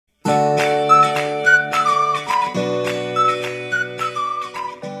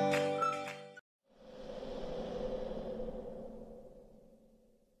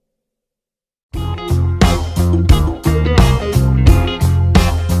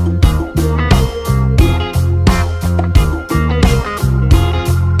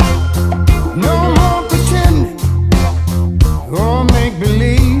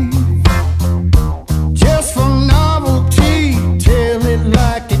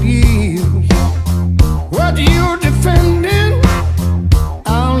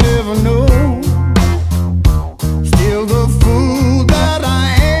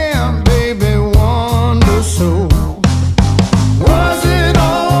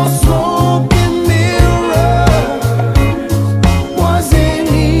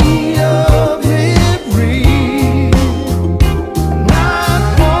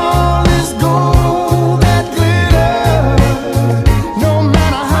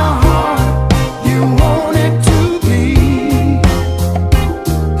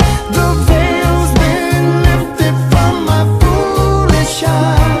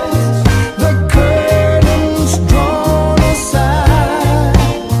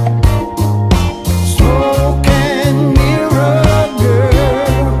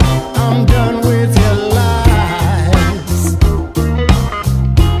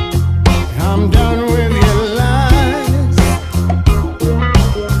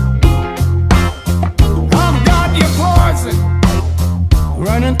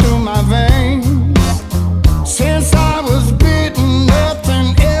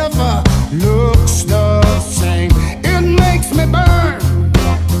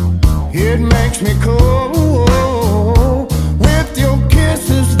makes me cold. With your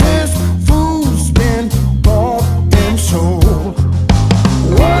kisses, this fool's been bought and sold.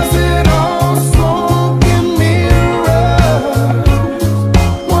 Was it all smoke and mirrors?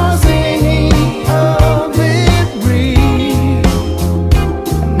 Was any of it real?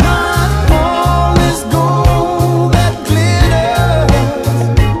 Not all is gold that glitters,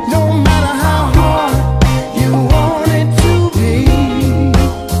 no matter how hard you want it to be.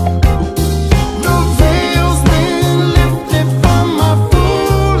 The veil's been lifted from my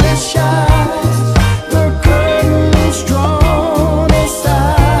foolish eyes, the curtain's drawn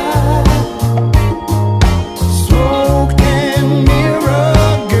aside. Smoke and mirror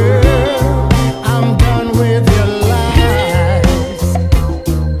girl, I'm done with your lies.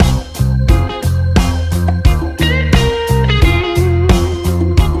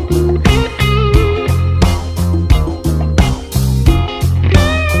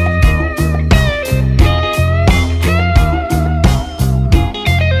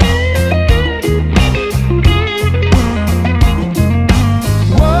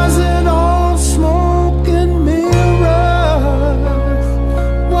 Was it all smoke and mirrors?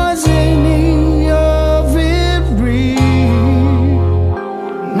 Was any of it real?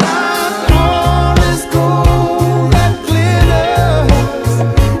 Not all is gold that glitters,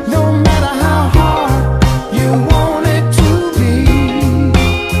 no matter how hard you want it to be.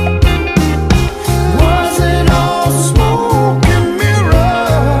 Was it all smoke and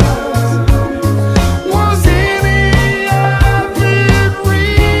mirrors? Was any of it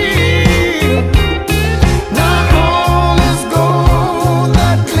real? Not all is gold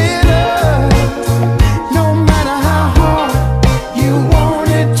that glitters, no matter how hard you want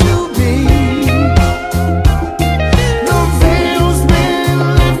it to be. The veil's been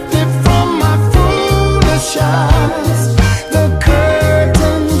lifted from my foolish eyes, the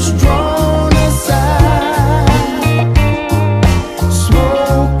curtain's drawn aside.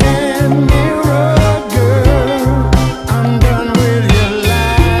 Smoke and mirror girl, I'm done with your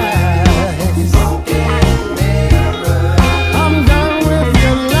lies. Smoke and mirror, I'm done with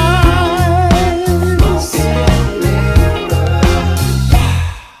your lies. Smoke and mirror.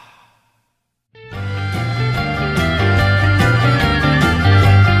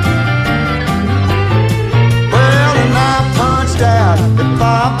 Well, and I punched out at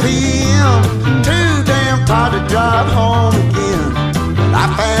 5 p.m. Too damn tired to drive home again. But I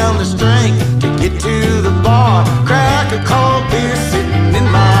found the strength to get to the bar, crack a cold beer sitting in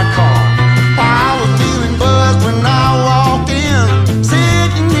my car. I was feeling buzzed when I walked in.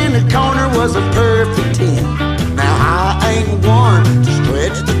 Sitting in the corner was a perfect 10. Now I ain't one to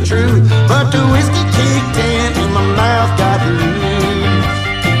stretch the truth, but the whiskey kicked in and my mouth got loose.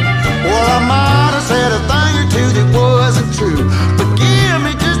 Well, I might have said a thing or two that wasn't true, but give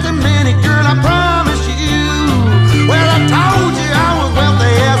me just a minute, girl, I promise you. Well, I told you I was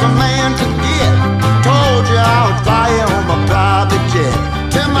wealthy as a man could get. Told you I would fly on my private jet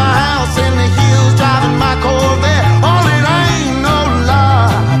to my house in the hills, driving my Corvette. Oh, it ain't no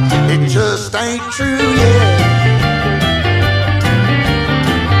lie, it just ain't true yet.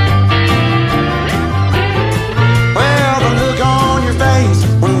 Well, the look on your face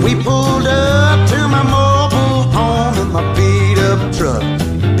when we pulled up to my mobile home in my beat-up truck,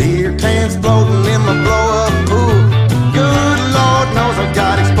 beer cans floating in my blow-up pool. Good Lord knows I've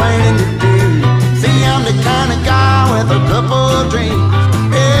got explaining to do. See, I'm the kind of guy with a couple of dreams.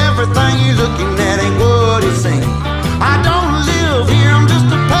 Everything you're looking at ain't what it seems. I don't live here, I'm just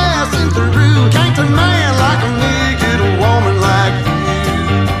a passing through. Can't a man like me get a woman like you?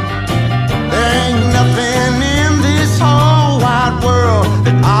 There ain't nothing in this whole wide world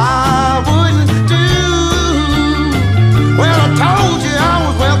that I wouldn't do. Well, I told you I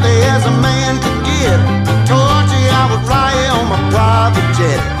was wealthy as a man could get. Told you I would fly on my private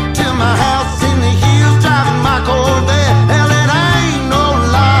jet to my house in the hills, driving my Corvette. Hell, it ain't no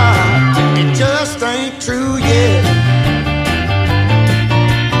lie, it just ain't true yet.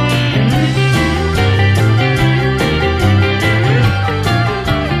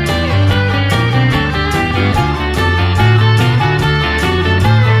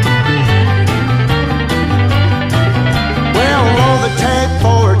 Well, roll the tape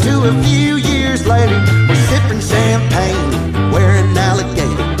forward to a few years later. We're sipping champagne, wearing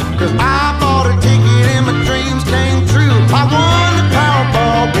alligator. Cause I bought a ticket and my dreams came true. I won the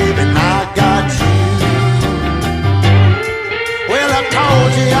Powerball, baby, and I got you. Well, I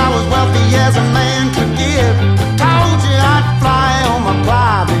told you I was wealthy as a man could give. Told you I'd fly on my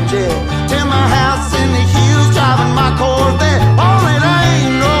private jet to my house in the hills, driving my Corvette. Oh, it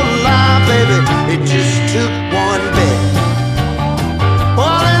ain't no lie, baby, it just took one bet.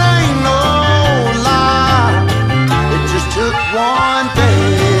 Well, it ain't no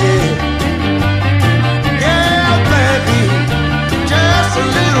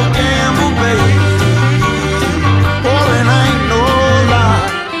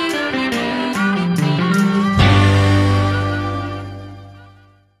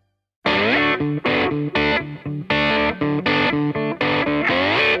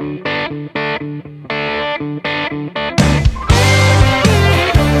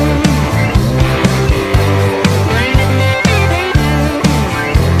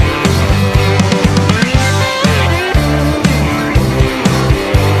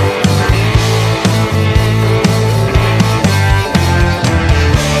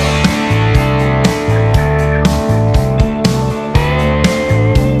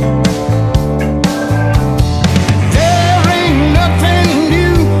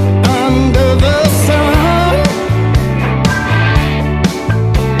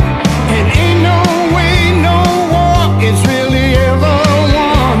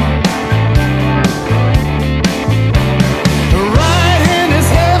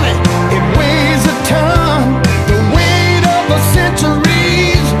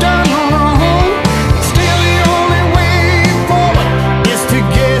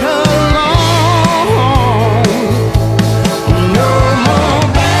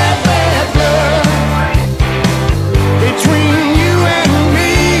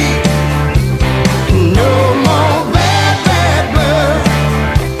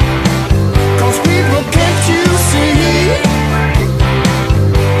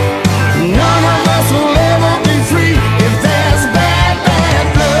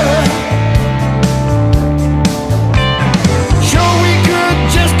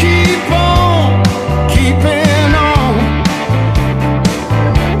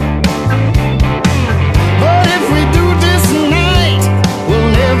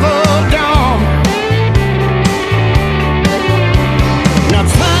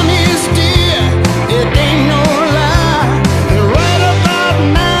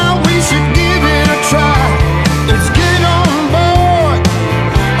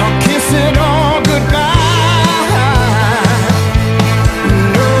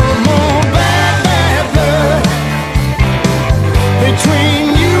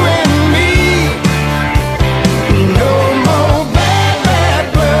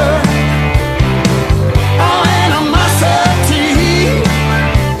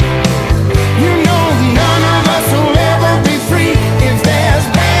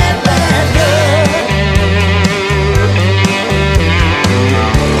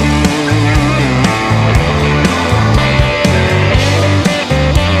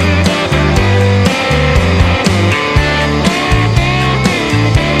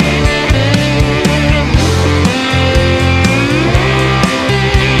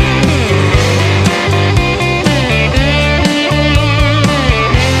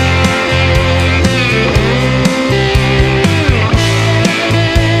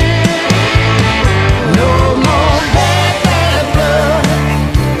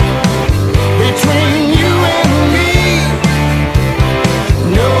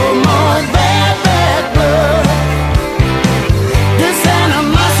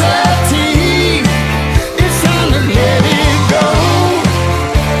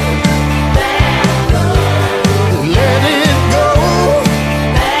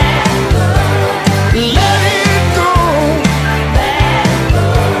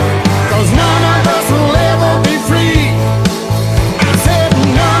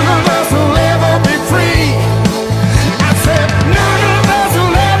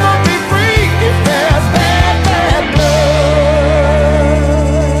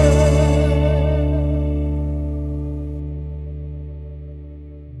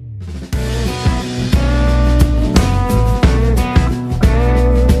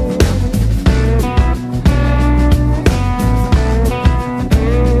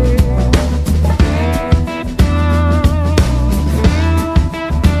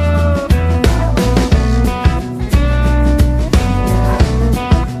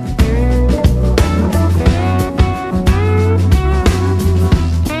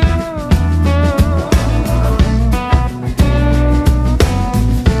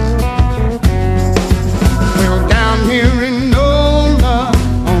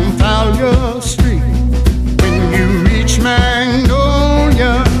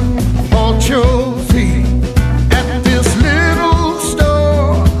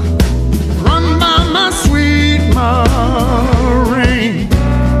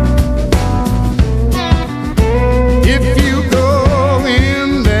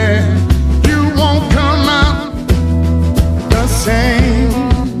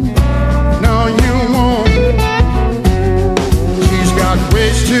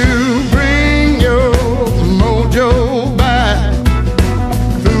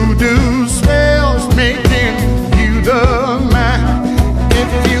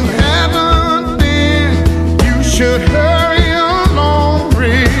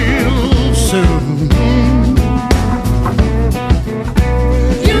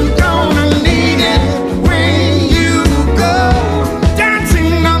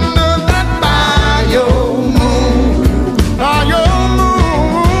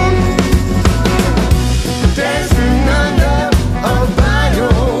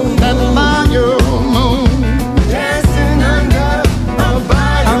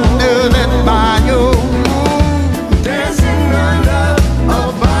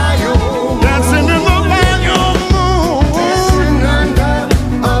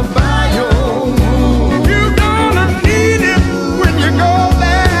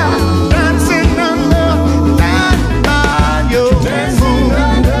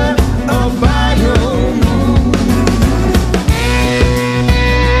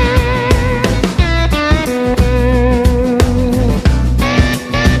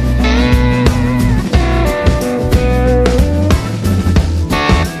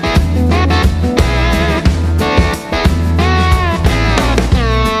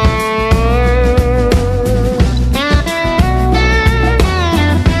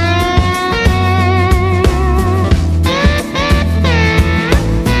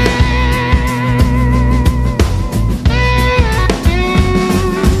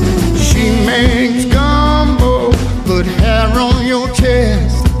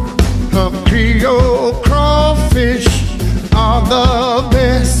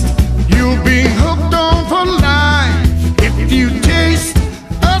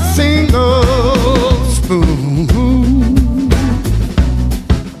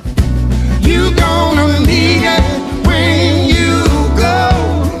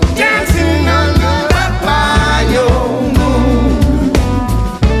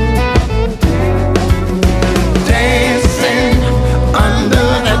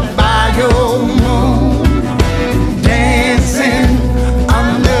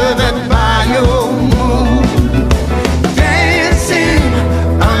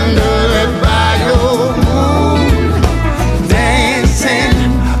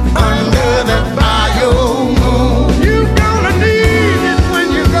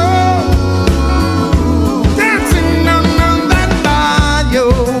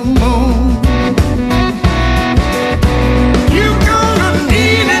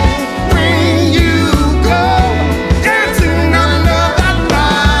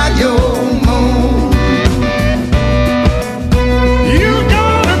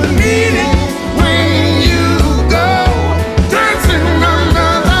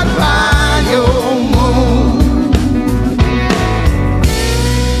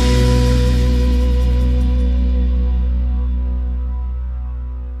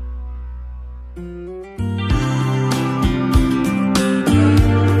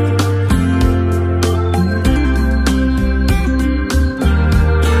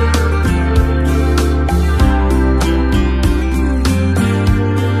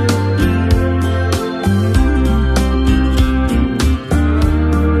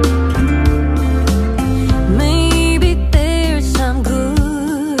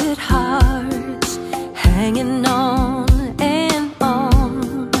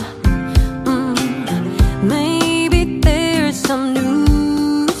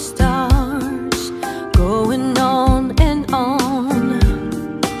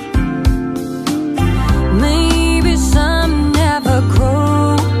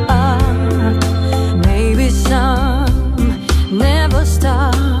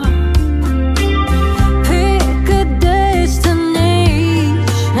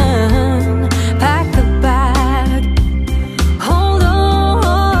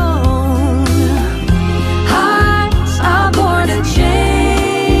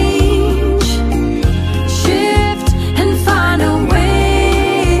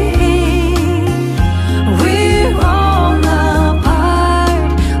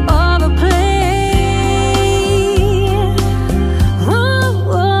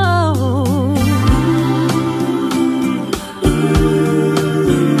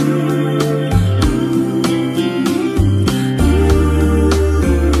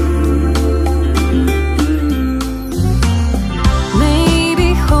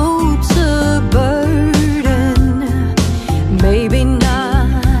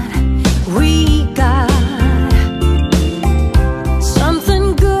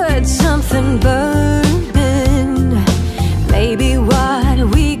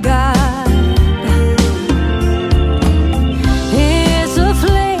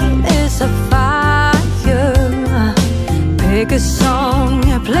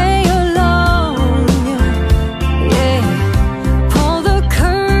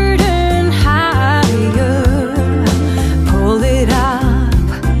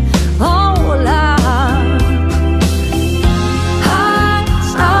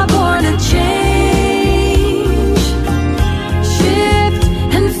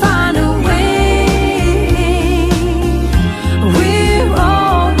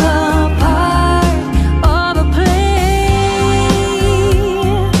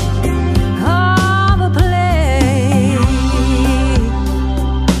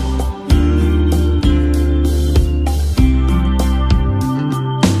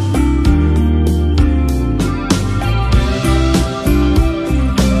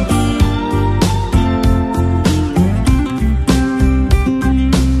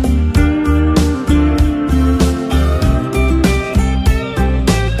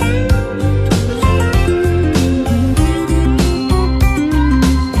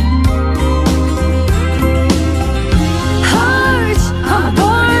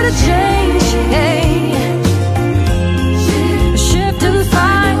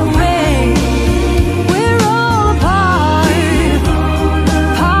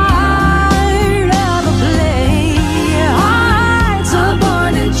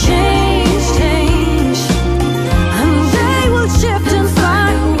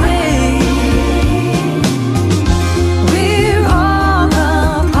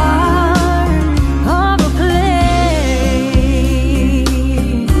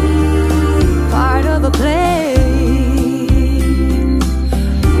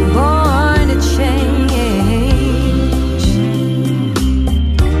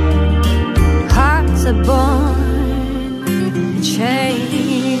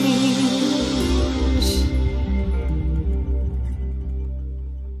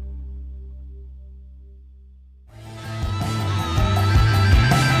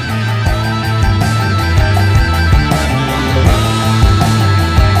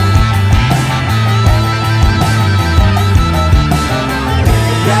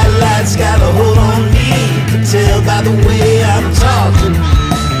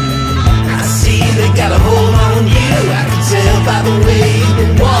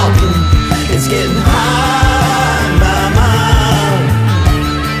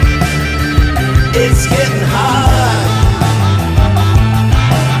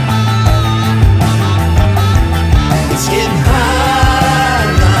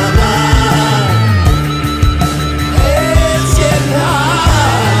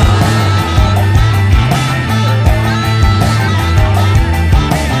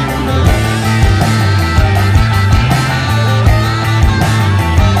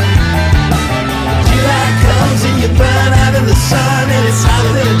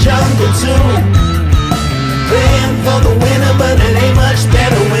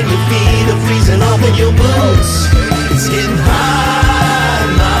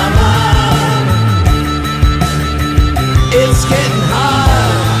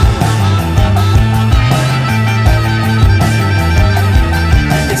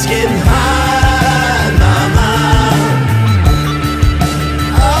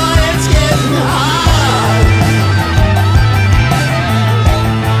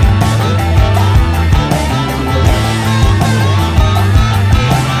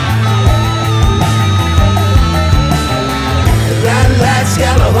lights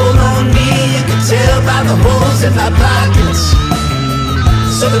got a hold on me. You can tell by the holes in my pockets.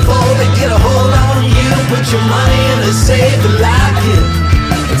 So before they get a hold on you, put your money in a safe and lock it.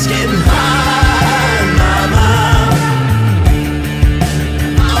 It's getting hot, mama.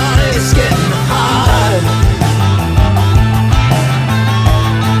 Oh, it's getting hot.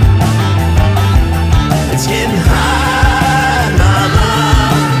 It's getting hot, mama.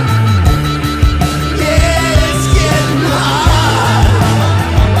 Yeah, it's getting hot.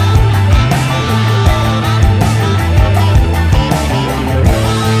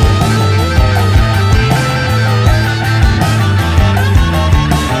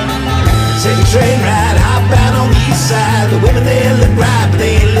 Take a train ride, hop out on the east side. The women there look right, but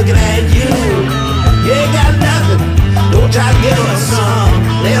they ain't looking at you. You ain't got nothing, don't try to give them some.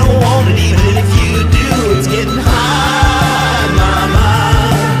 They don't want it even if you do. It's getting hot,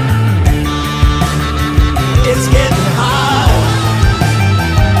 mama. It's getting hot.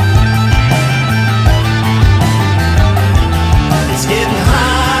 It's getting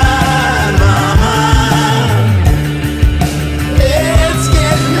hot, mama. It's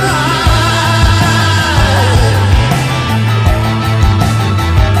getting hot.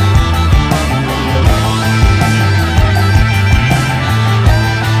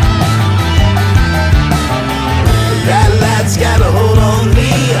 That light's got a hold on me.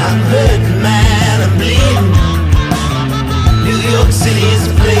 I'm hurting, man, I'm bleeding. New York City is a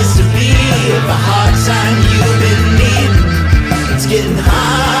place to be. If a hard time you've been needing. It's getting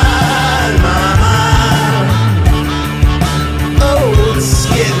hot, mama. Oh, it's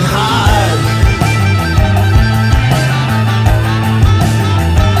getting hot.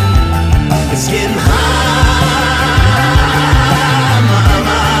 It's getting hot,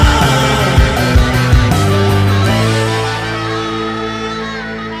 mama.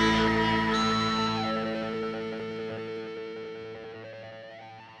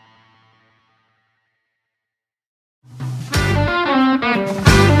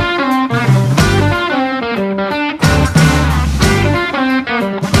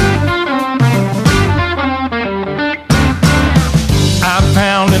 I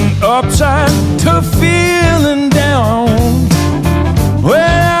found an upside to feeling down when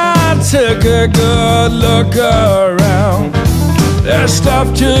I took a good look around. There's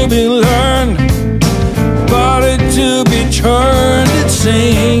stuff to be learned, but it to be turned, it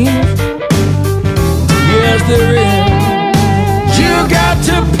seems. Yes, there is. You got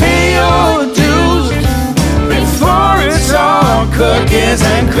to pay your dues before it's all cookies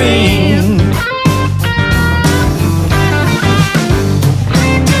and cream.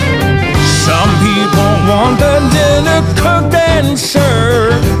 Some people want the dinner cooked and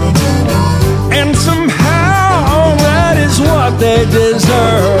served, and somehow that is what they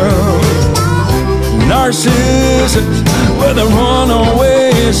deserve. Narcissists with a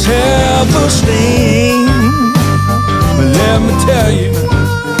runaway self-esteem. But let me tell you,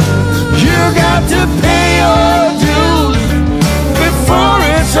 you got to pay your dues before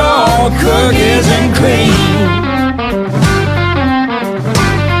it's all cookies and cream.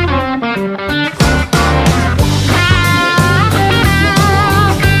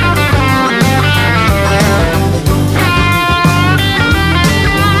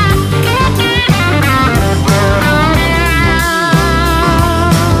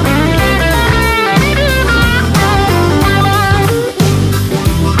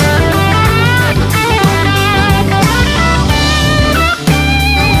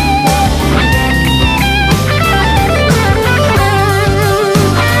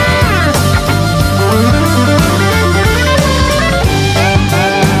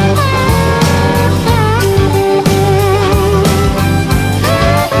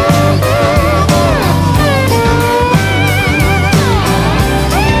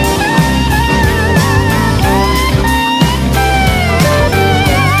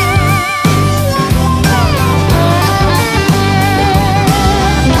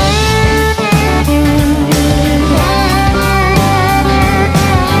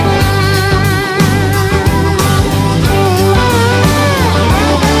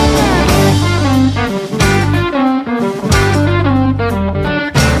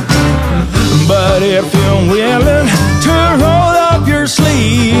 But if you're willing to roll up your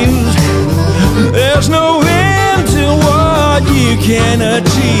sleeves, there's no end to what you can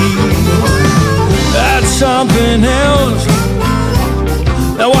achieve. That's something else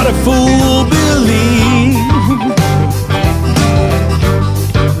than what a fool believes.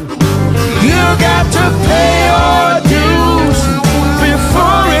 You got to pay your dues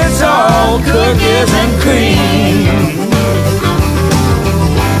before it's all cookies and cream.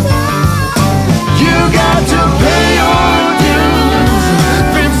 You got to pay your dues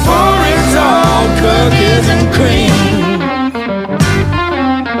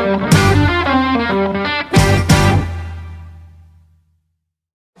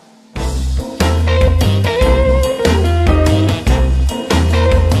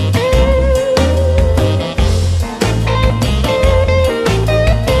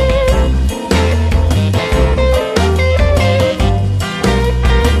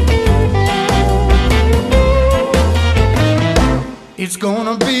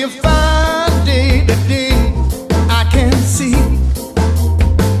be a fine day today, I can see.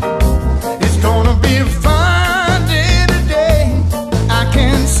 It's gonna be a fine day today, I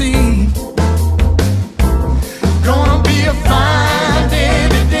can see. Gonna be a fine day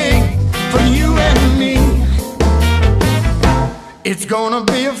today for you and me. It's gonna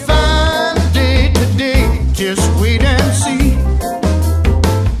be a fine day today, just wait and see.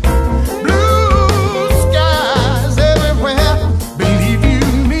 Blue skies everywhere, believe you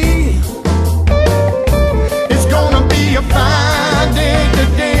me. It's gonna be a fine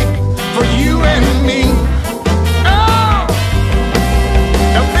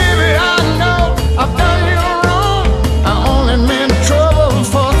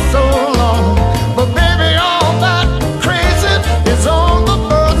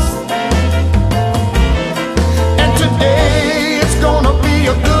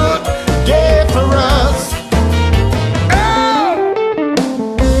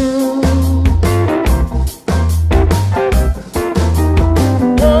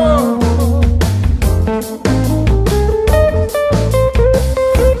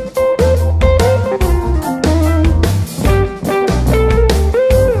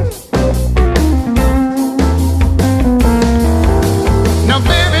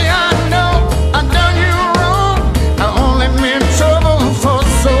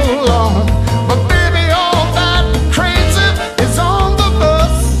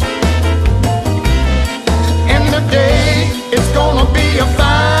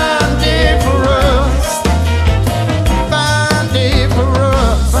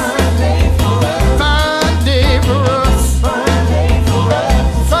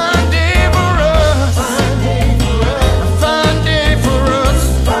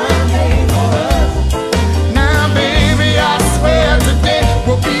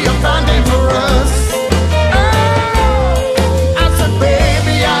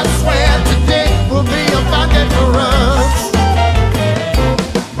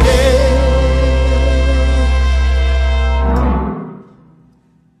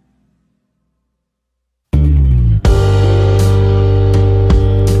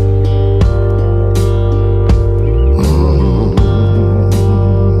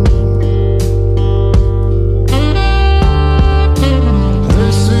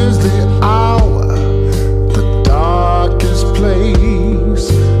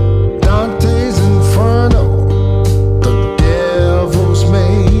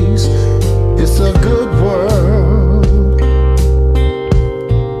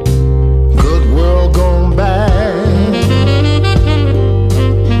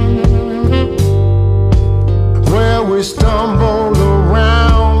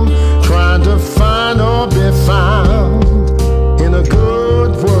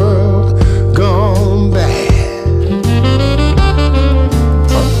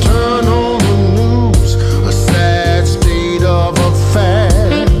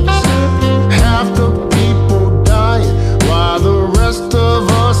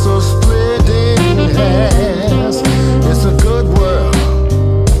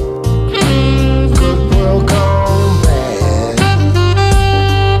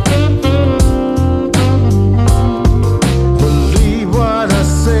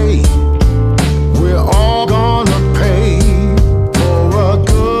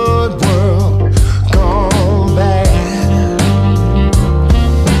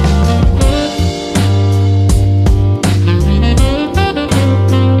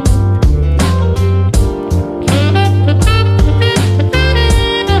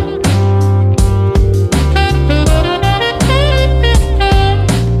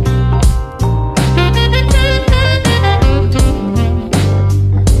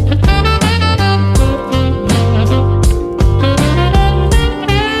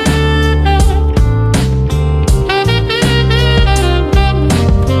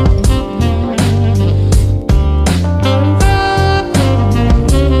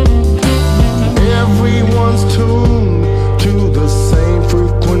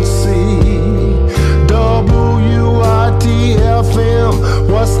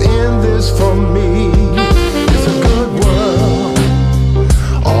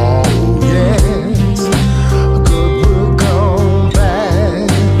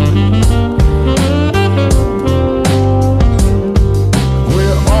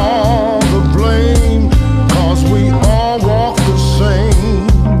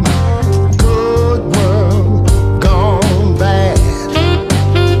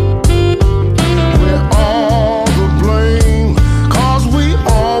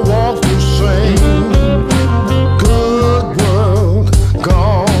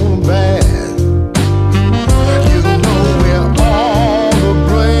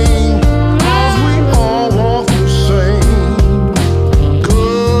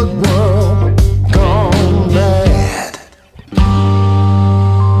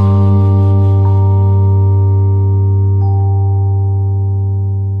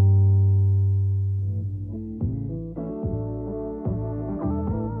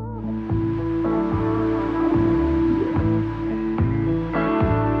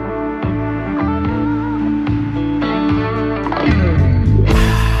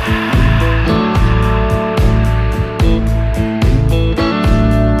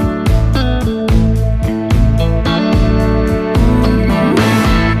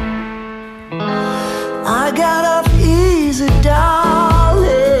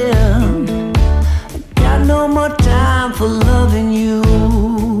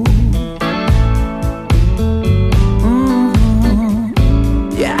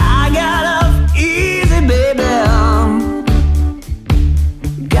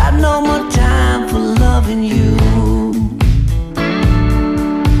no more time for loving you.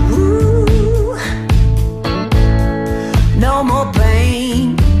 Ooh. No more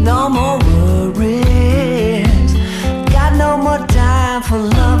pain, no more worries. Got no more time for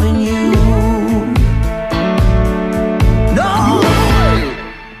loving you. No.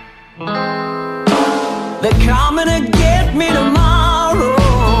 They're coming to get me tomorrow.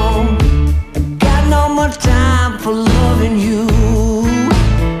 Got no more time for loving you.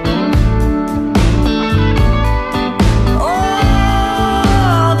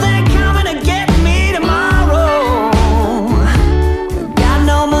 Oh, they're coming to get me tomorrow. Got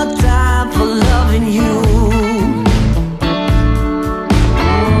no more time for loving you.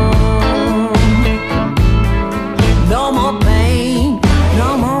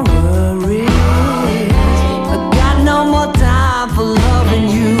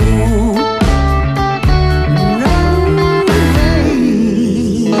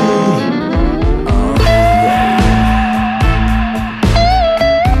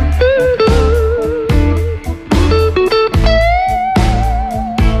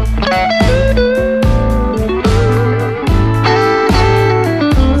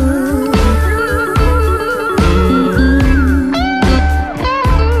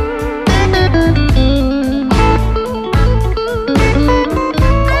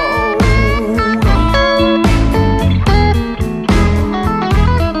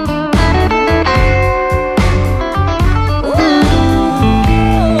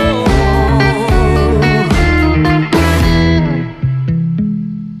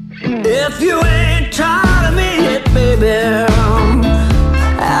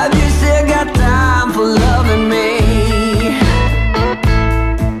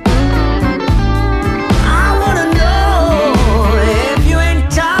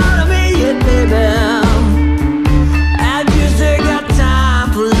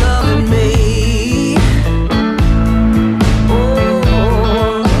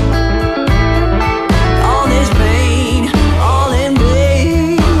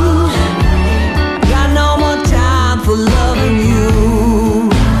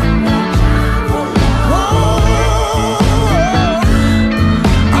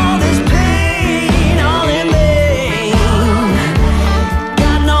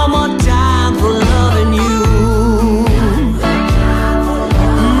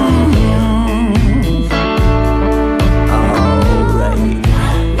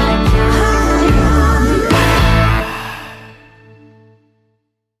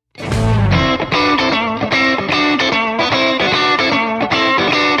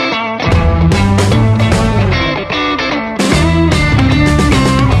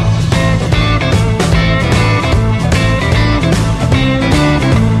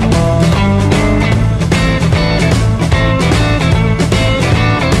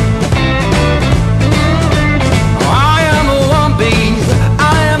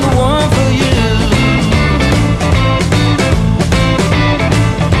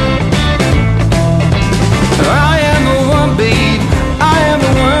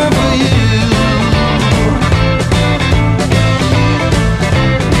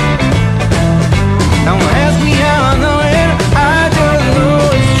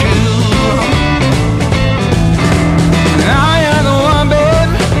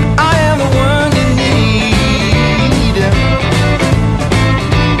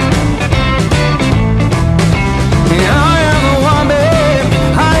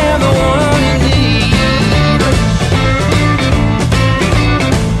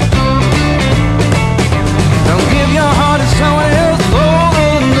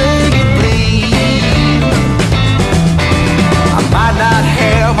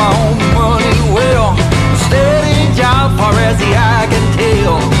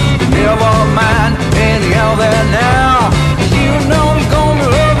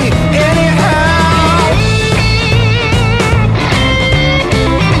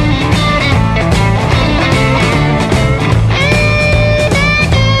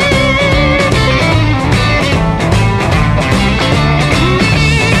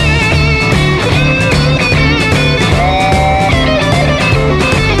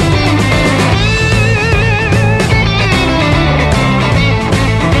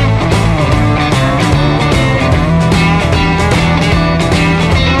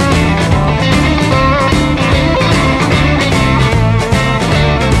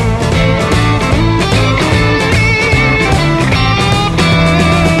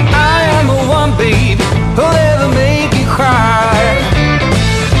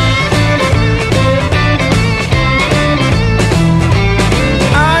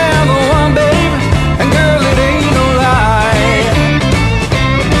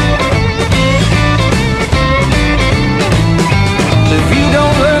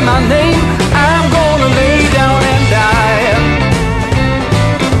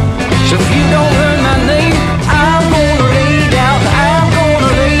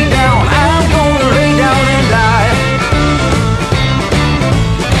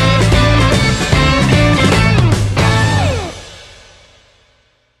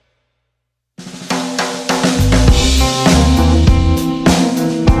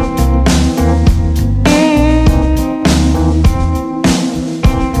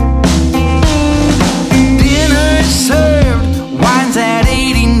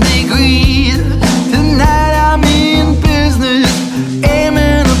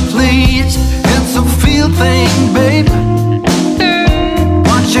 taste. It's a feel thing, babe.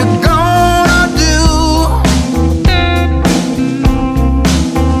 What you gonna do?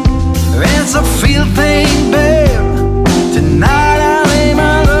 It's a feel thing, babe. Tonight I lay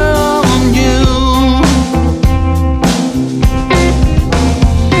my love on you.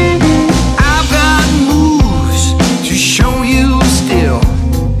 I've got moves to show you still.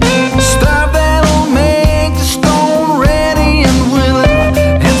 Stuff that'll make the stone ready and willing.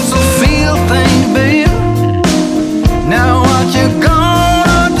 It's a feel thing, babe.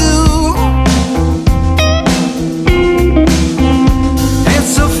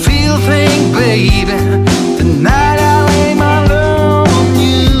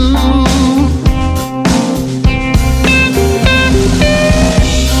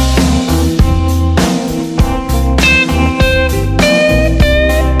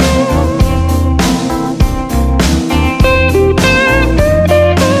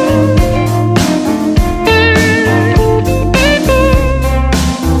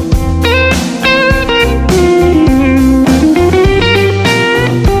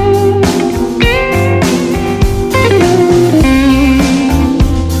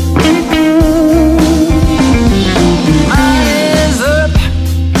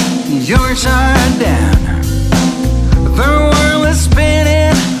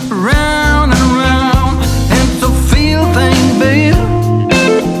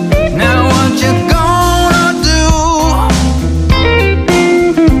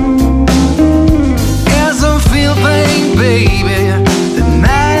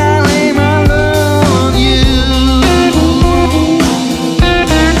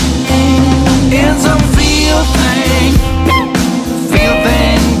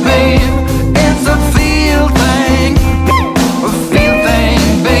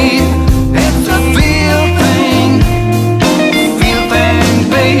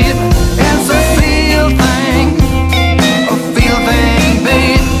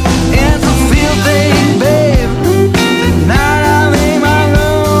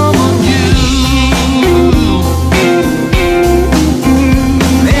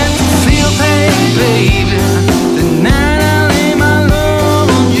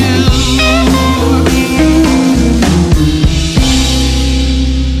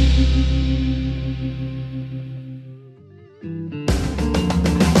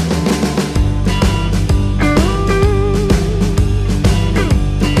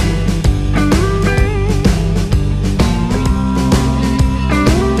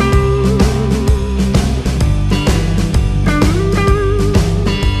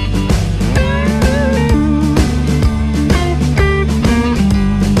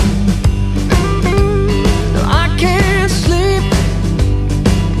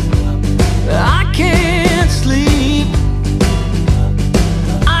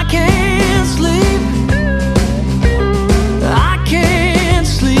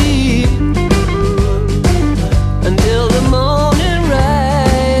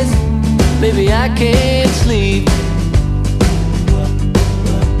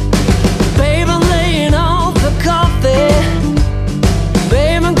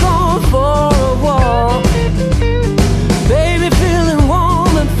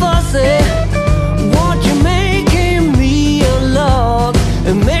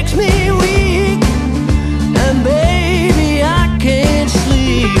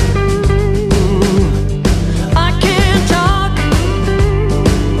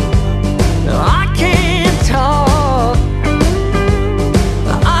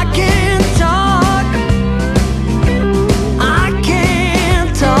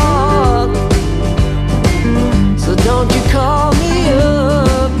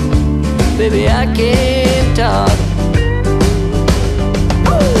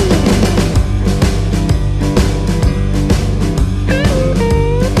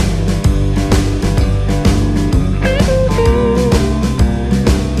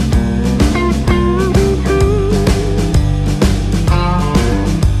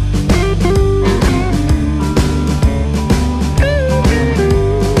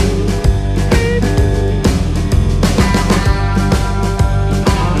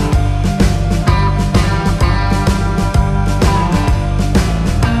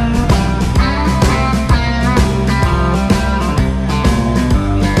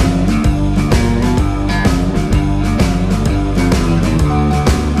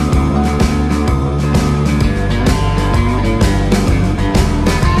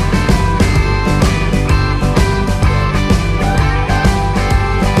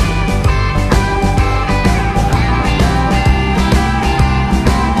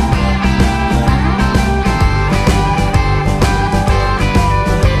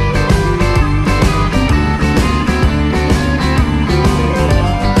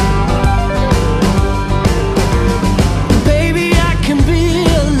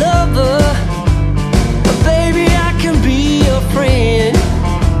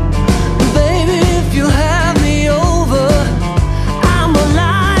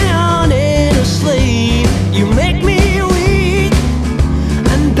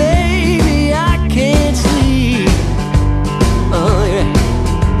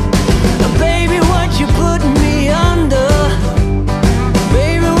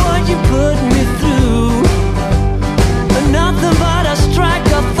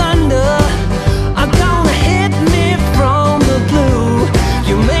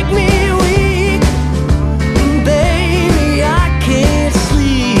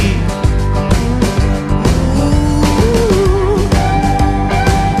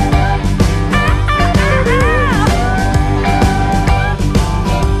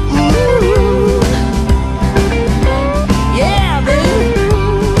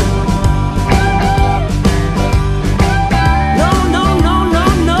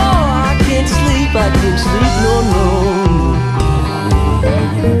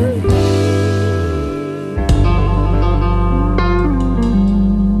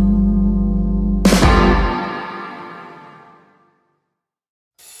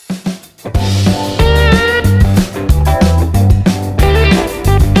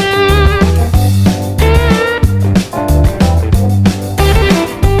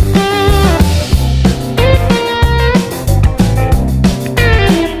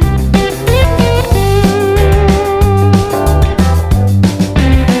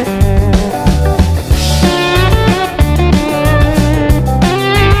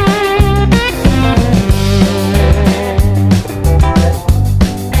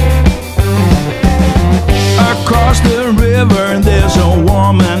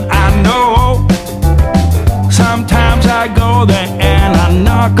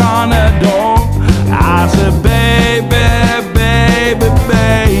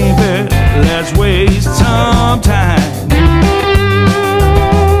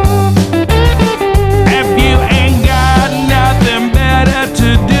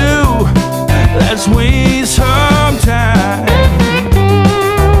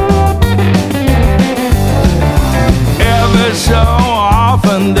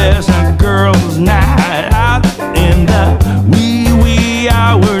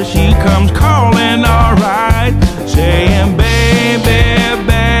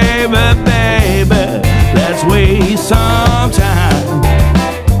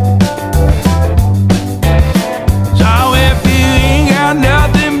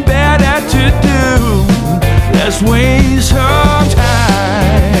 Let's waste some time.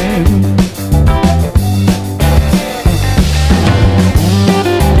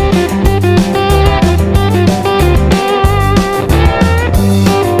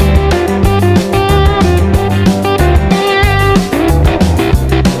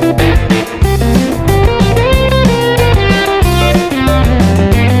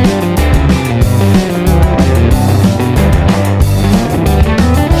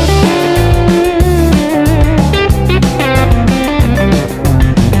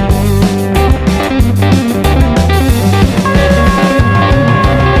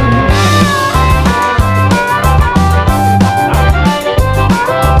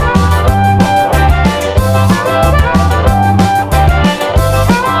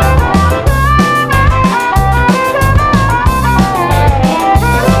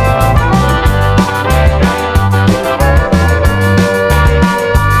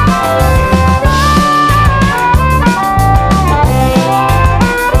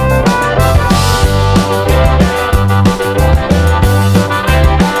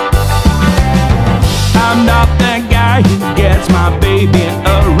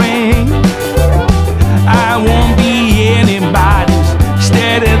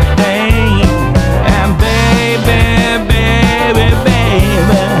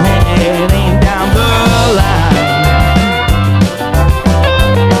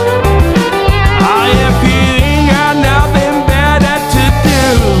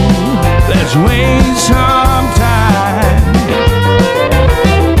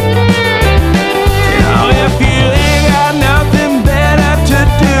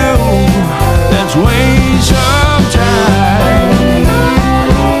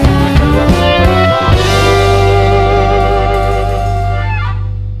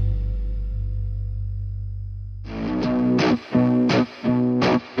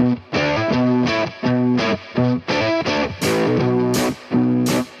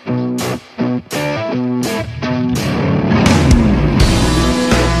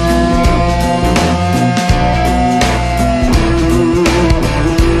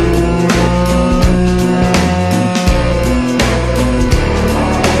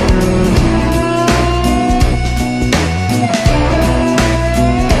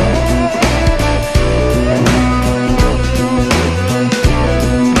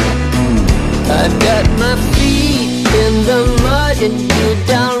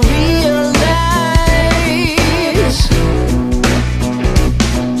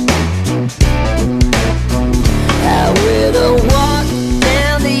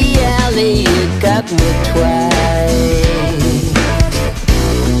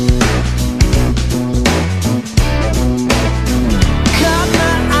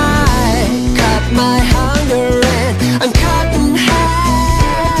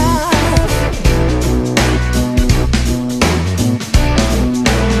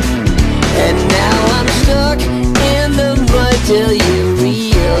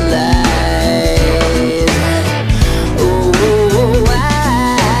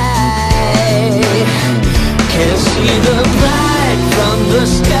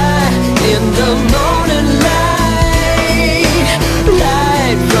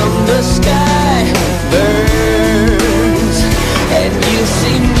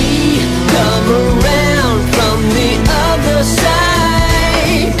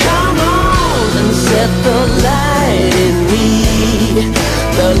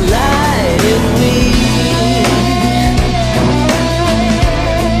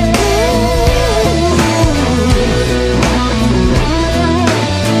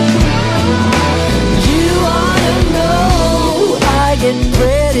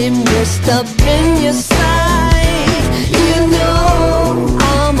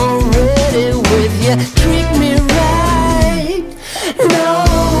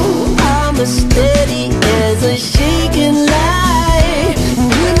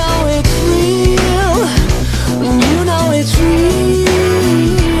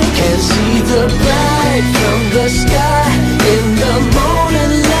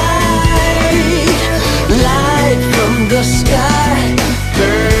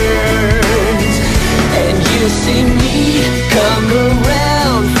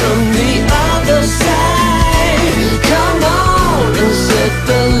 Come on and set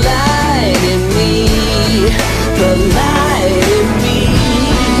the light in me.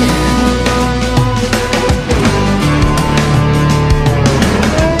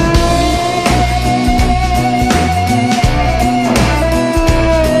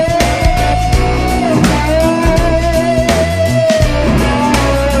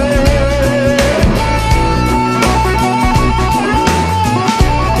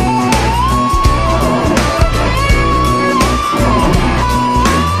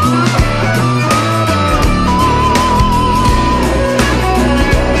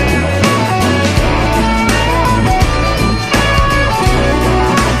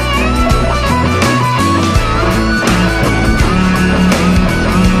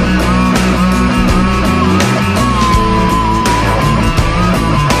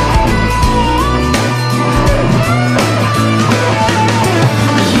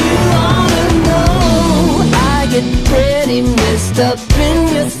 up in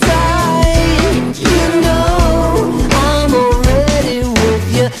your sight. You know I'm already with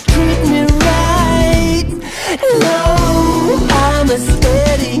you. Treat me right. No, I'm as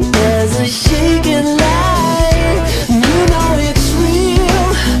steady as a shaking light. You know it's real.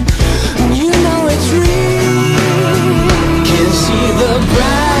 You know it's real. Can see the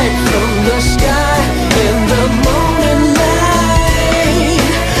bright from the sky in the morning light.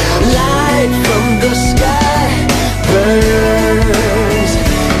 Light from the sky burns,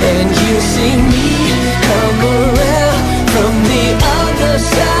 and you see me come around from the other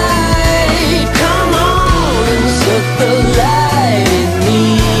side. Come on and set the light in me,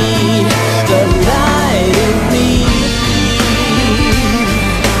 the light in me.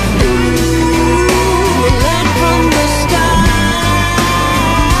 Ooh, light from the sky,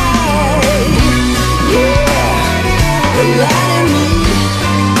 yeah, the light in me.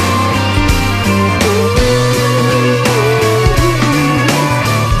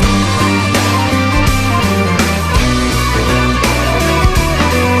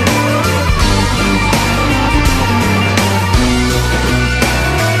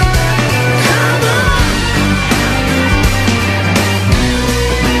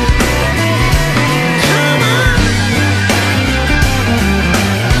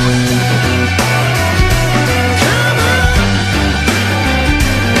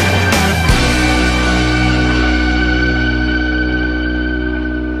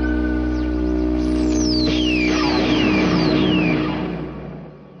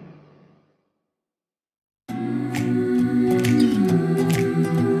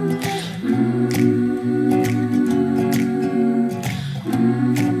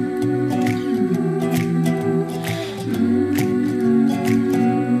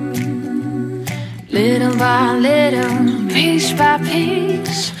 Little by little, piece by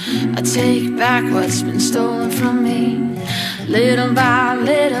piece, I take back what's been stolen from me. Little by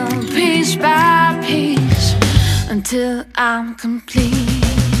little, piece by piece, until I'm complete.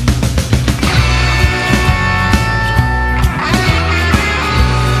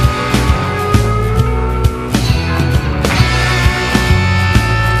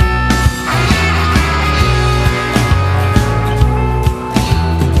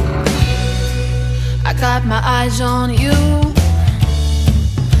 I got my eyes on you,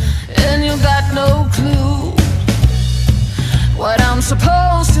 and you got no clue what I'm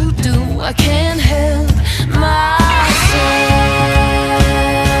supposed to do. I can't help myself.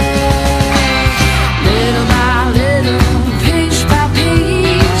 Little by little, piece by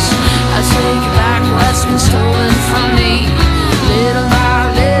piece, I take back what's been stolen from me. Little by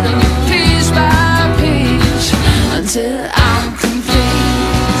little, piece by piece, until I'm complete.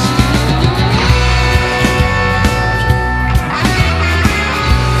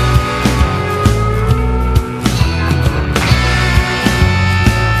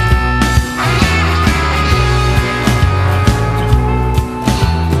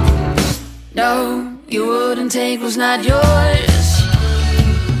 No, you wouldn't take what's not yours,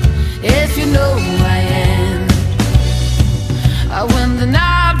 if you know who I am. When the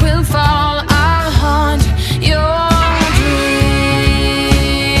night will fall, I'll haunt your dreams.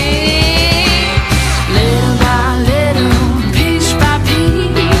 Little by little, piece by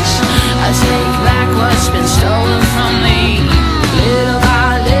piece, I take back what's been stolen from me. Little by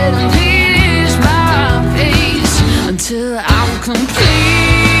little, piece by piece, until I'm complete.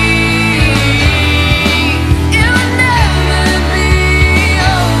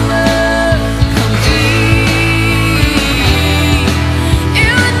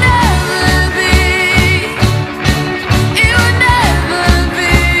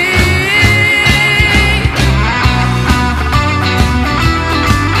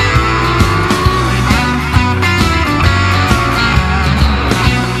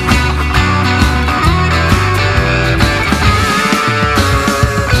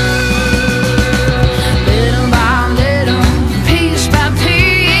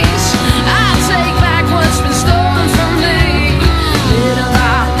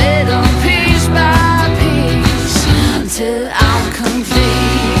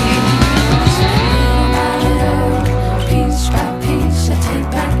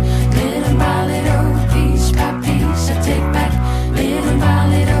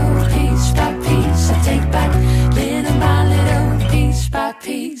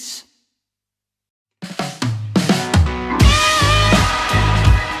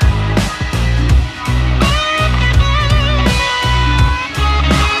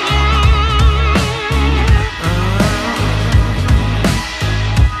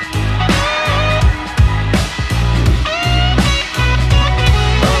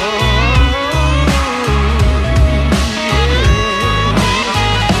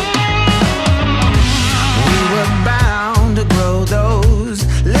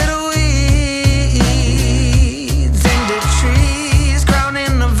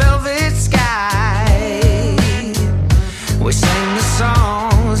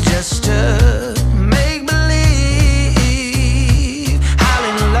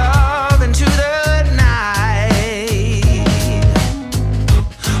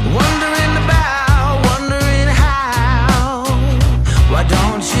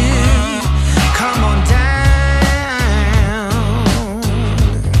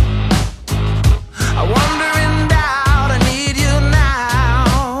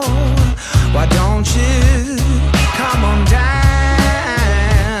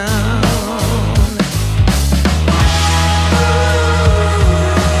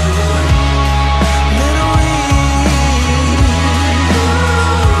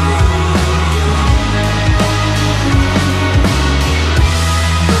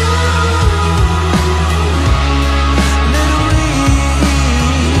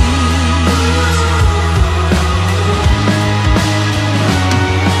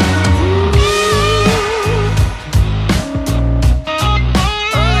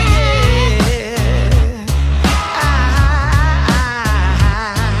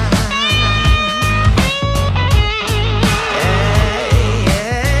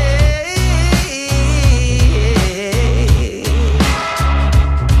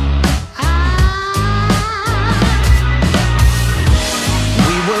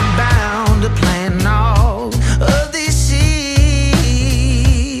 playing all of these seas.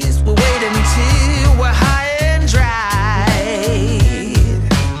 We'll wait until we're high and dry.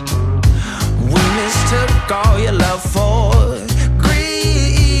 We mistook all your love for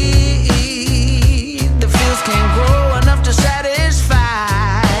greed. The fields can't grow enough to satisfy.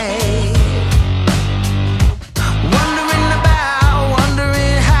 Wondering about,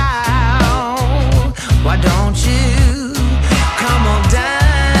 wondering how. Why don't you come on down?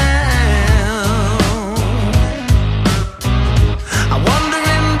 I'm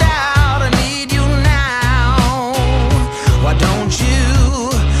wondering doubt, I need you now. Why don't you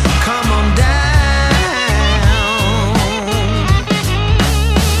come on down?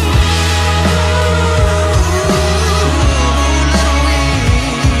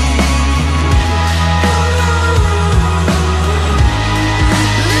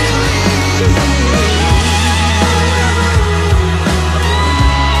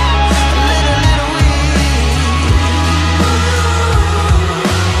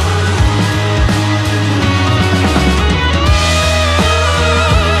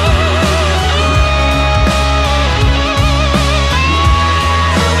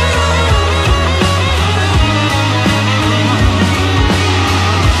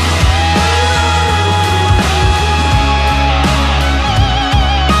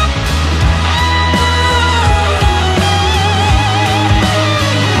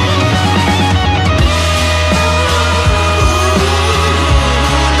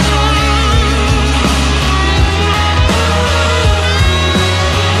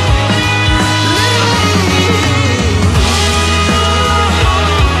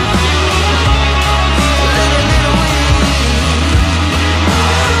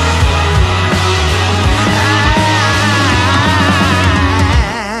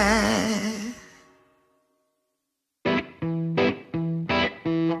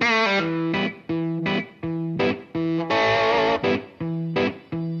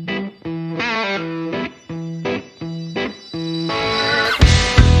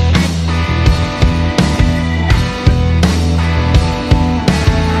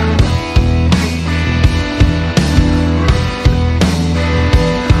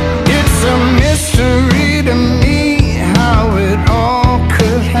 It's a mystery to me how it all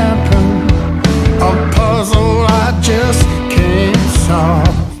could happen. A puzzle I just can't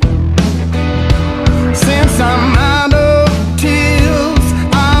solve. Since I'm out of tears,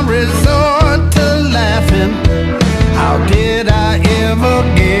 I resort to laughing. How did I ever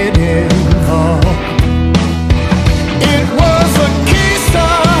get involved? It was a case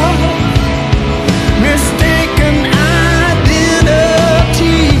of mistaken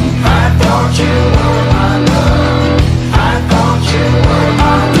identity. I thought you were my love. I thought you were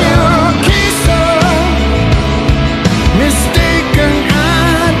my A case of mistaken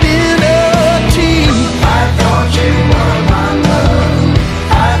identity. I thought you were my love.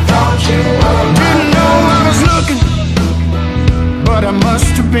 I thought you were my Didn't know I was looking, but I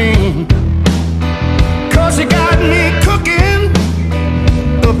must have been. 'Cause you got me cooking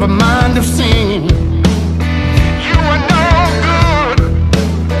up a mind of sin. You were no good,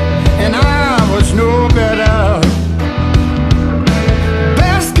 and I was no better.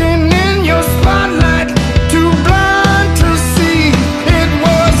 Basking in your spotlight, too blind to see. It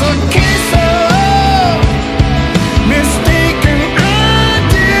was a case of mistaken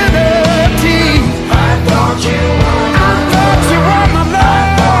identity. I thought you were I thought you were my love.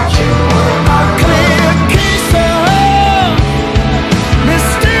 thought you were A clear case of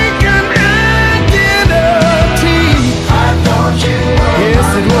mistaken identity.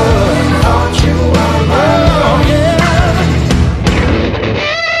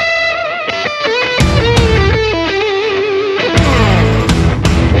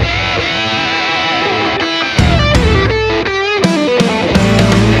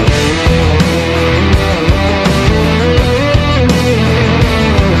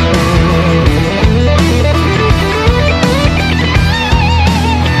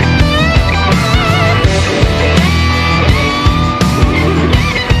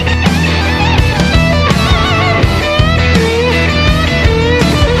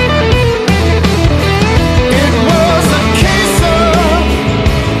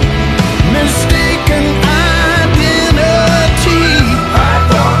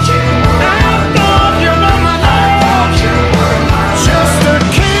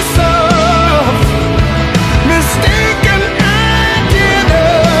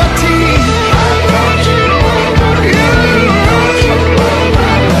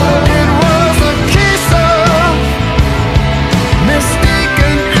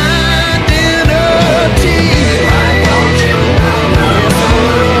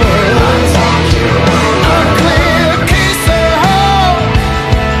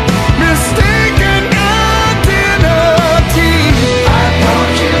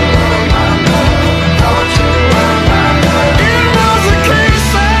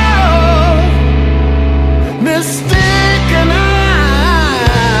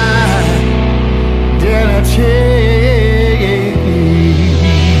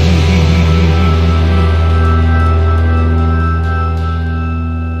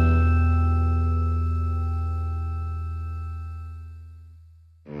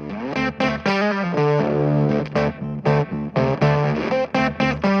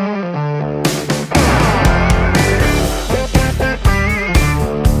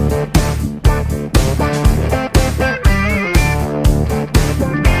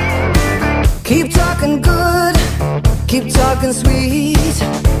 keep talking sweet,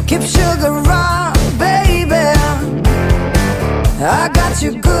 keep sugar rock, baby. I got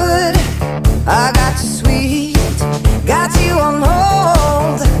you good, I got you sweet, got you on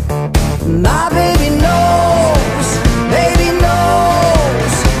hold. My baby knows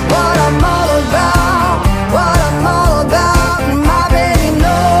what I'm all about, what I'm all about. My baby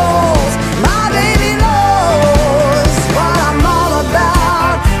knows what I'm all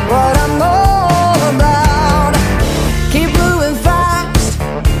about, what I'm all about. Keep moving fast,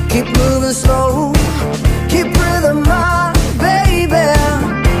 keep moving slow, keep rhythm up, baby.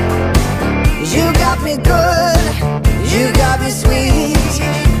 You got me good, you got me sweet,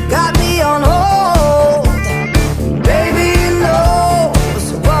 got me on hold. Baby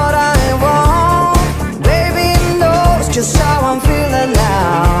knows what I want, baby knows just how I'm feeling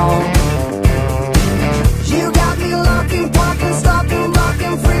now. You got me locking, popping, stopping,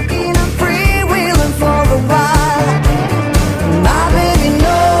 rocking, freaking and freewheeling for a while. My baby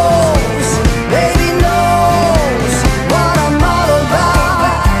knows what I'm all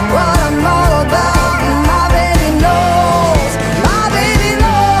about, what I'm all about. My baby knows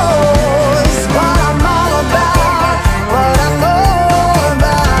what I'm all about, what I'm all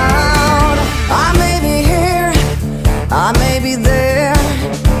about. I may be here, I may be there,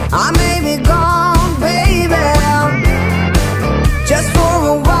 I may be gone, baby, just for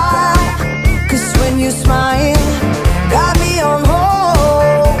a while. 'Cause when you smile, got me on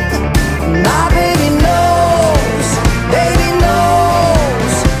hold. My baby knows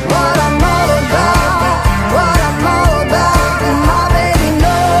what I'm all about, what I'm all about. My baby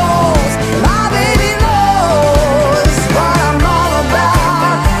knows what I'm all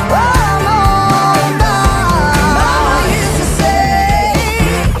about, what I'm all about. Mama used to say,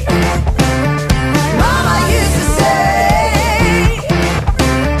 Mama used to say,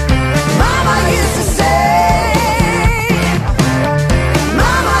 Mama used to say,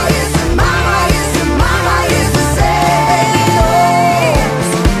 Mama used to say,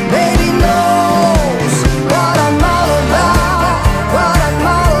 baby knows what I'm all about, what I'm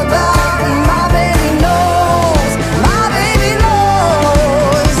all about. My baby knows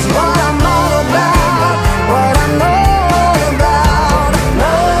what I'm all about, what I'm all about.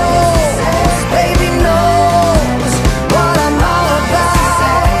 Knows, baby knows what I'm all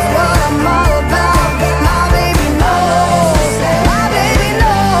about, what I'm all about. My baby knows, my baby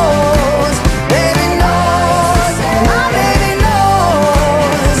knows, baby knows, my baby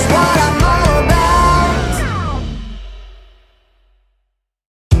knows what I'm all about.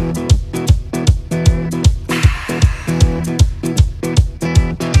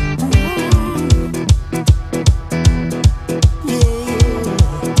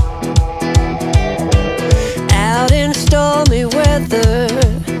 Out in stormy weather,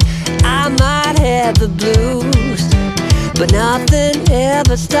 I might have the blues, but nothing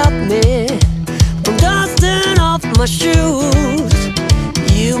ever stopped me from dusting off my shoes.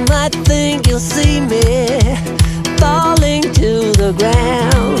 You might think you'll see me falling to the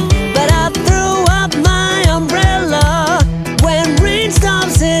ground, but I threw up my umbrella when rain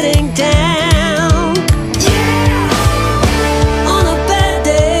stops hitting town. On a bad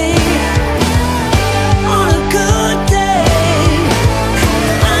day, on a good day,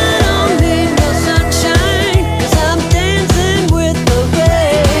 I don't need no sunshine, 'cause I'm dancing with the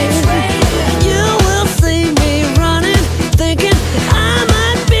rain. You will see me running, thinking I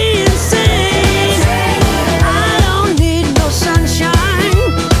might be insane. I don't need no sunshine,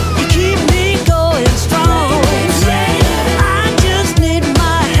 you keep me going strong. I just need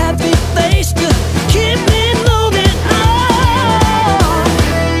my happy face to keep me moving on.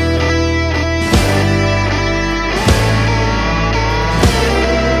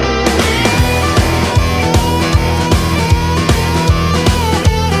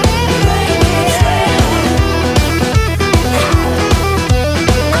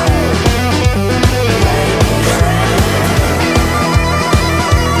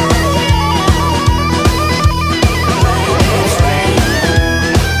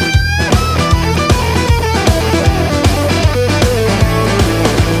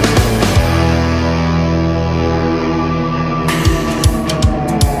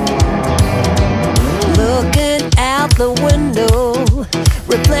 Looking out the window,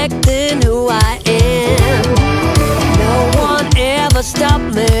 reflecting who I am. No one ever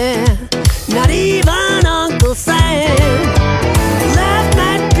stopped me, not even Uncle Sam. Life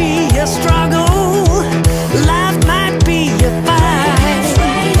might be a struggle, life might be a fight,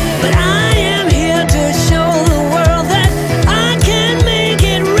 but I am here to show the world that I can make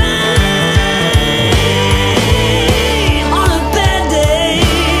it right. On a bad day,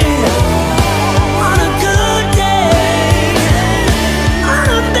 on a good day,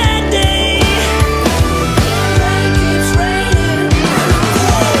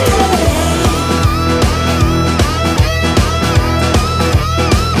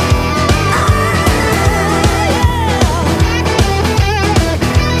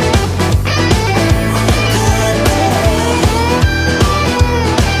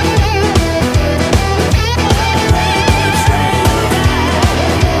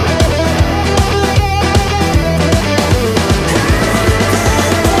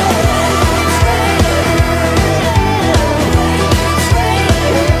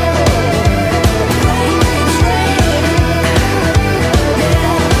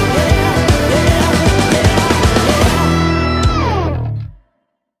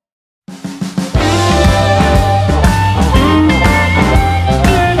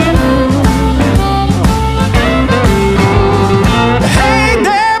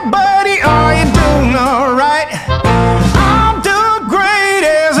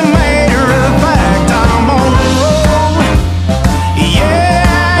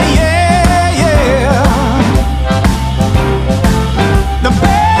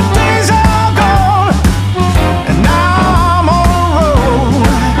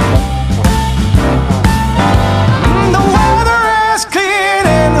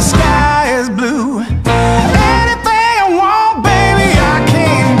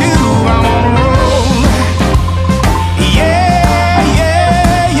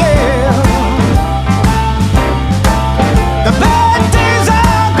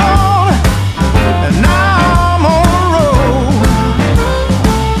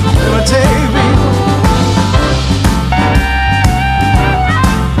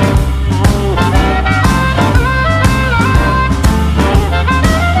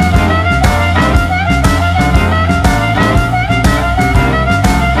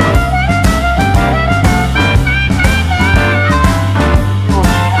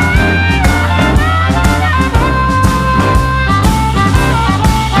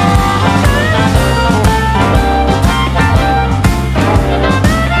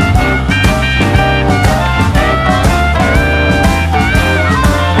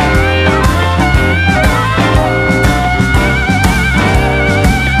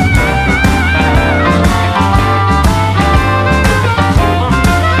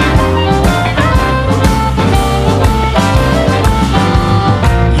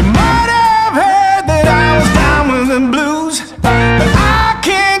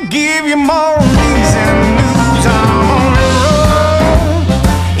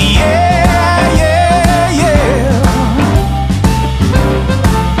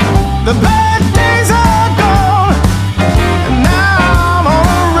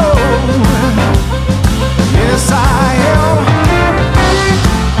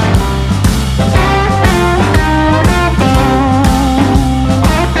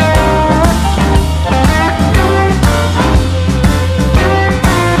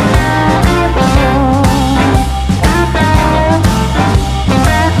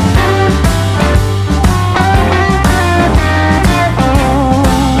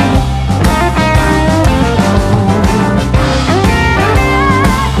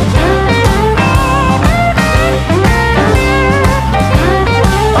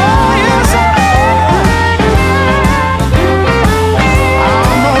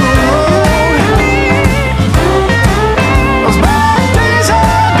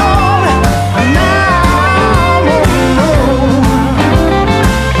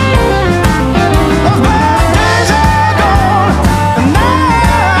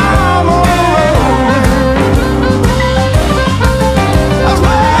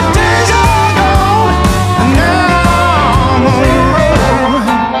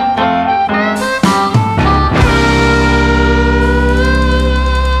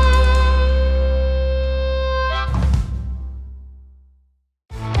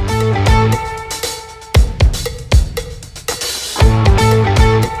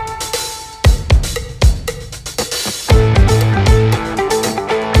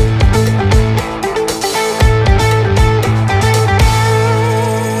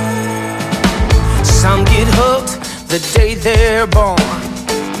 the day they're born.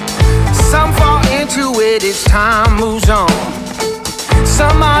 Some fall into it as time moves on.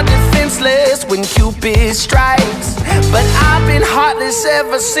 Some are defenseless when Cupid strikes, but I've been heartless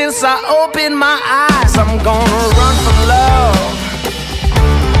ever since I opened my eyes. I'm gonna run from love.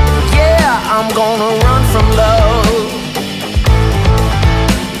 Yeah, I'm gonna run from love.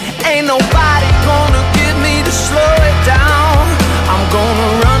 Ain't nobody gonna get me to slow it down. I'm gonna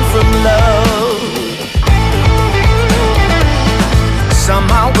run from love. Some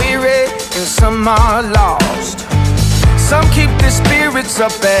are weary and some are lost. Some keep their spirits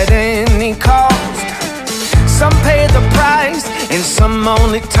up at any cost. Some pay the price and some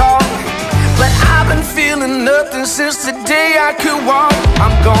only talk. But I've been feeling nothing since the day I could walk.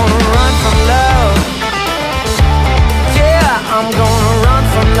 I'm gonna run from love. Yeah, I'm gonna run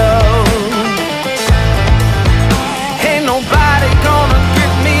from love. Ain't nobody gonna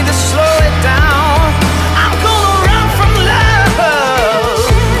get me to slow it down. I'm gonna run from love.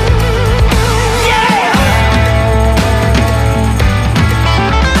 Yeah.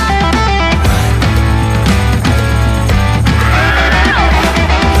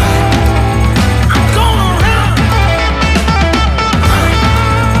 I'm gonna run.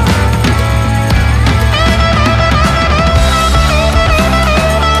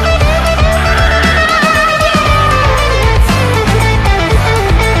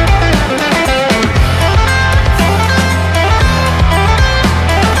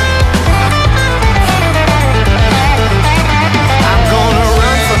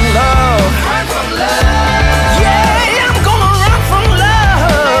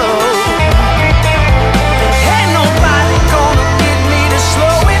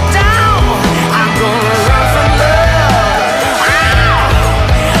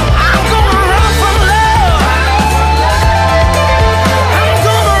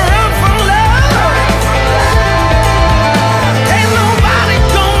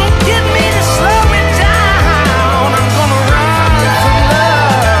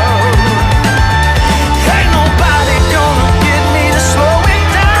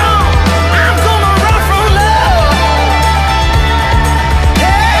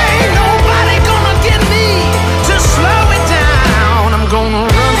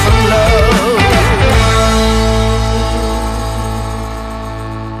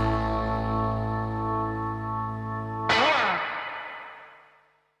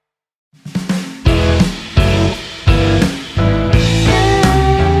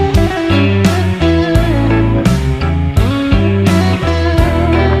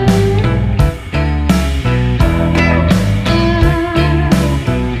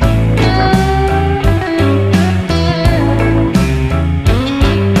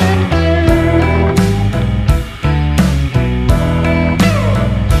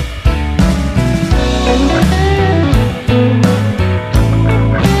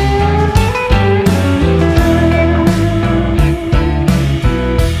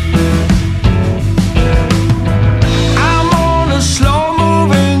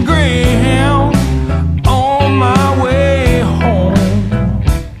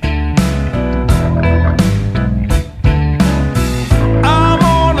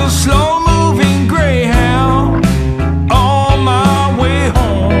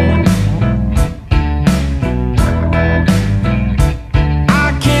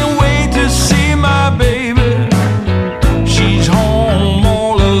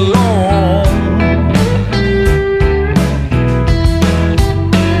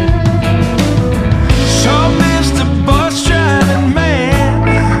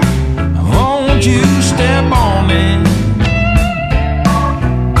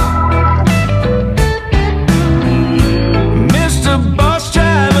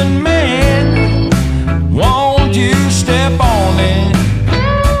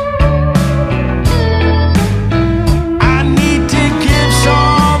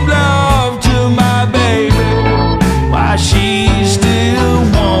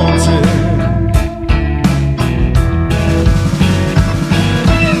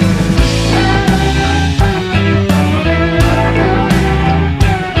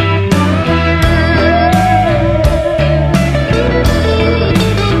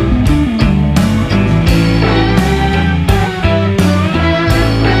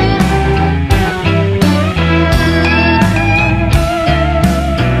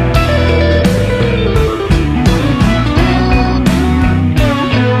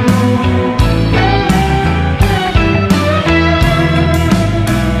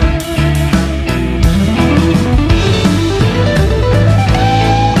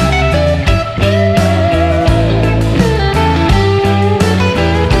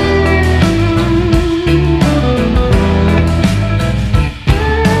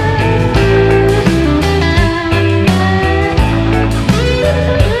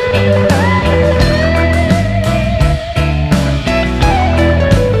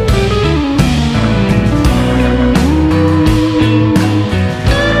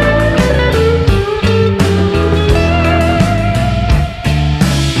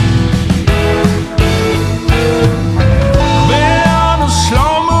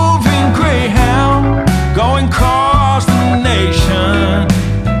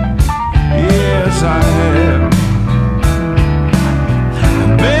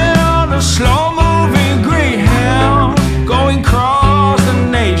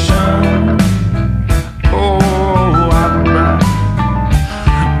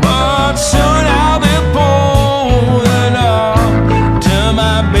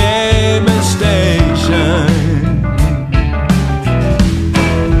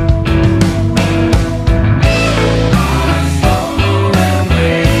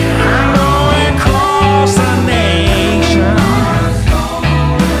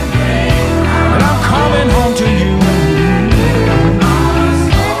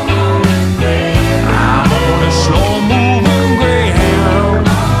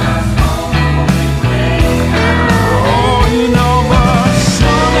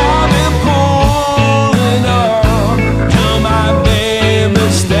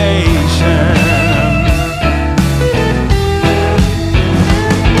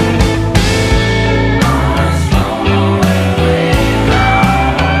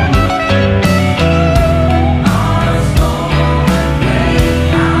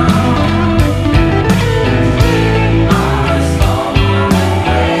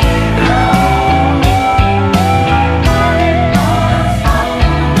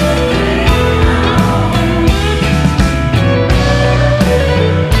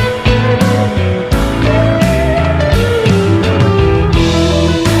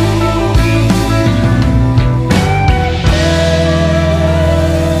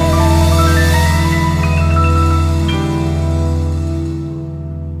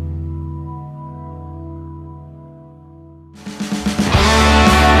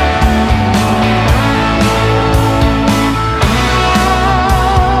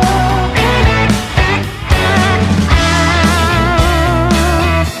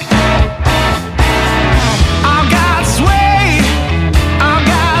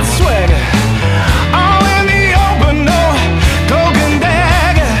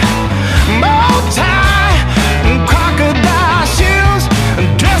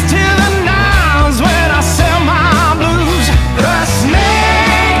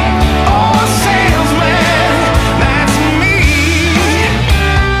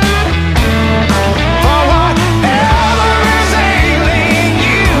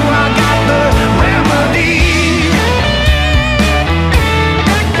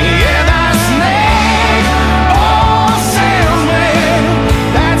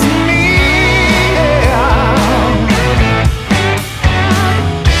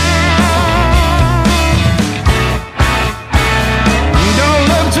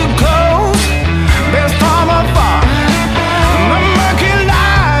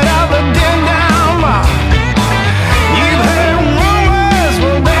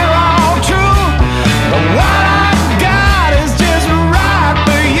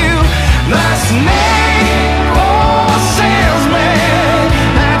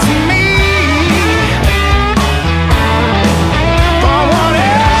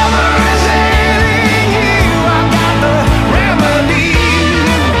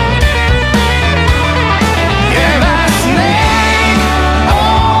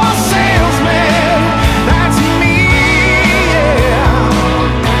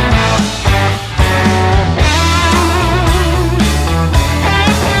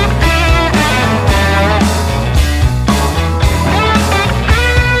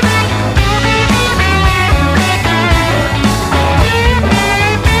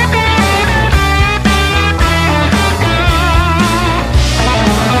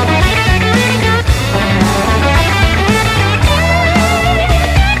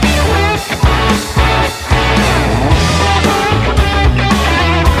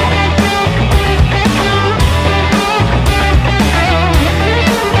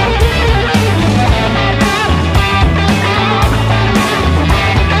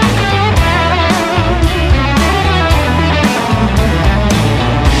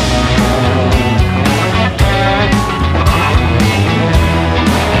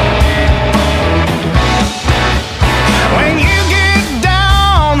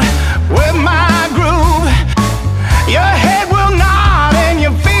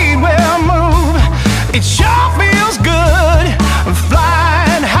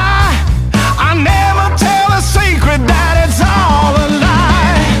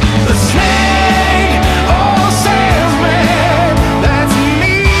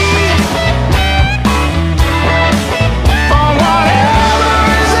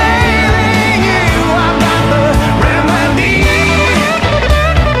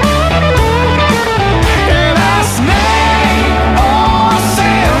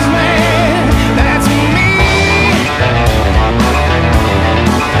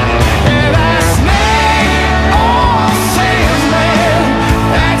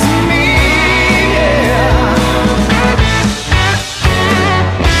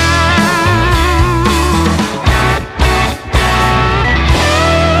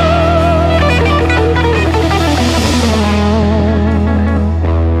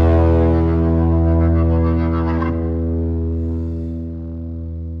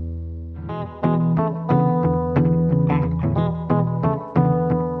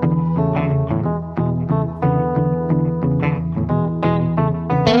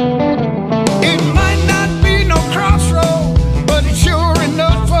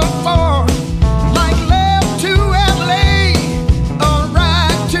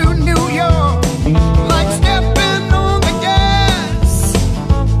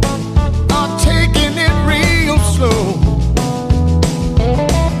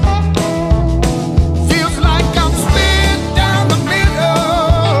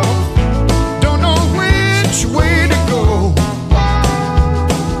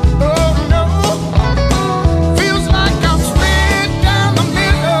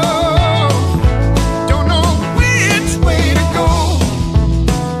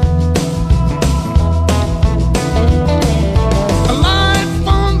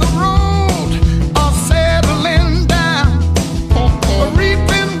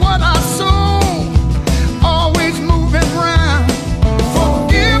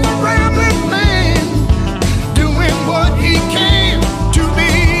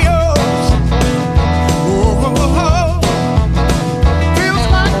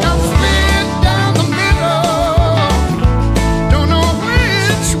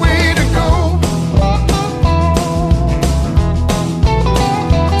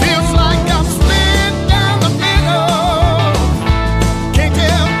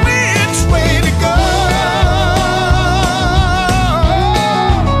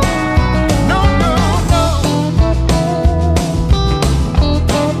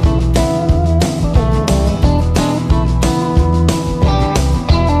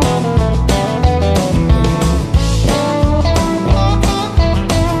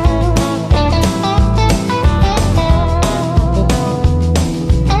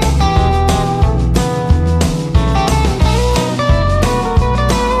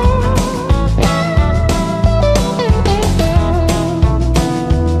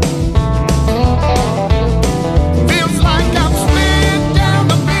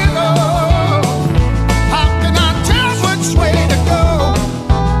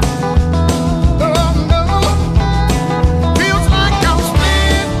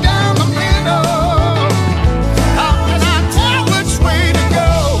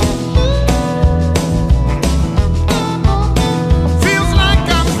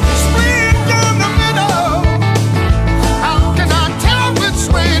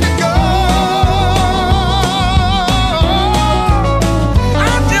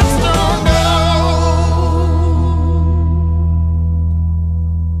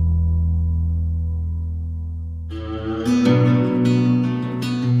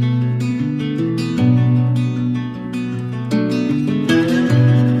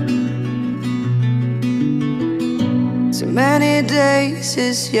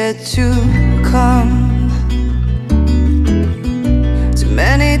 is yet to come. Too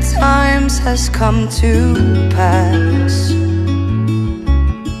many times has come to pass.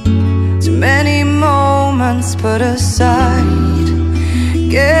 Too many moments put aside.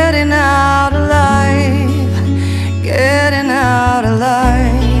 Getting out alive, getting out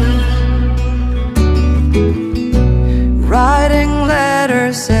alive. Writing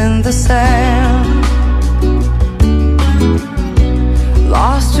letters in the sand.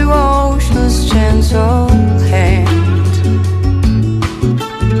 Lost to ocean's gentle hand.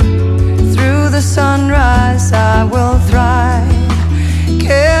 Through the sunrise I will thrive.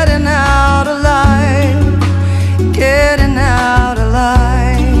 Getting out alive, getting out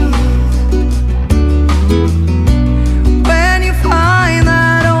alive. When you find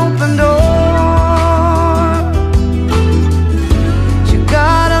that open door, you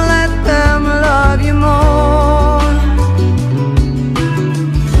gotta let them love you more.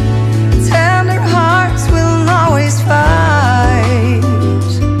 Tender hearts will always fight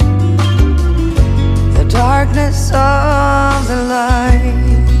the darkness of the light.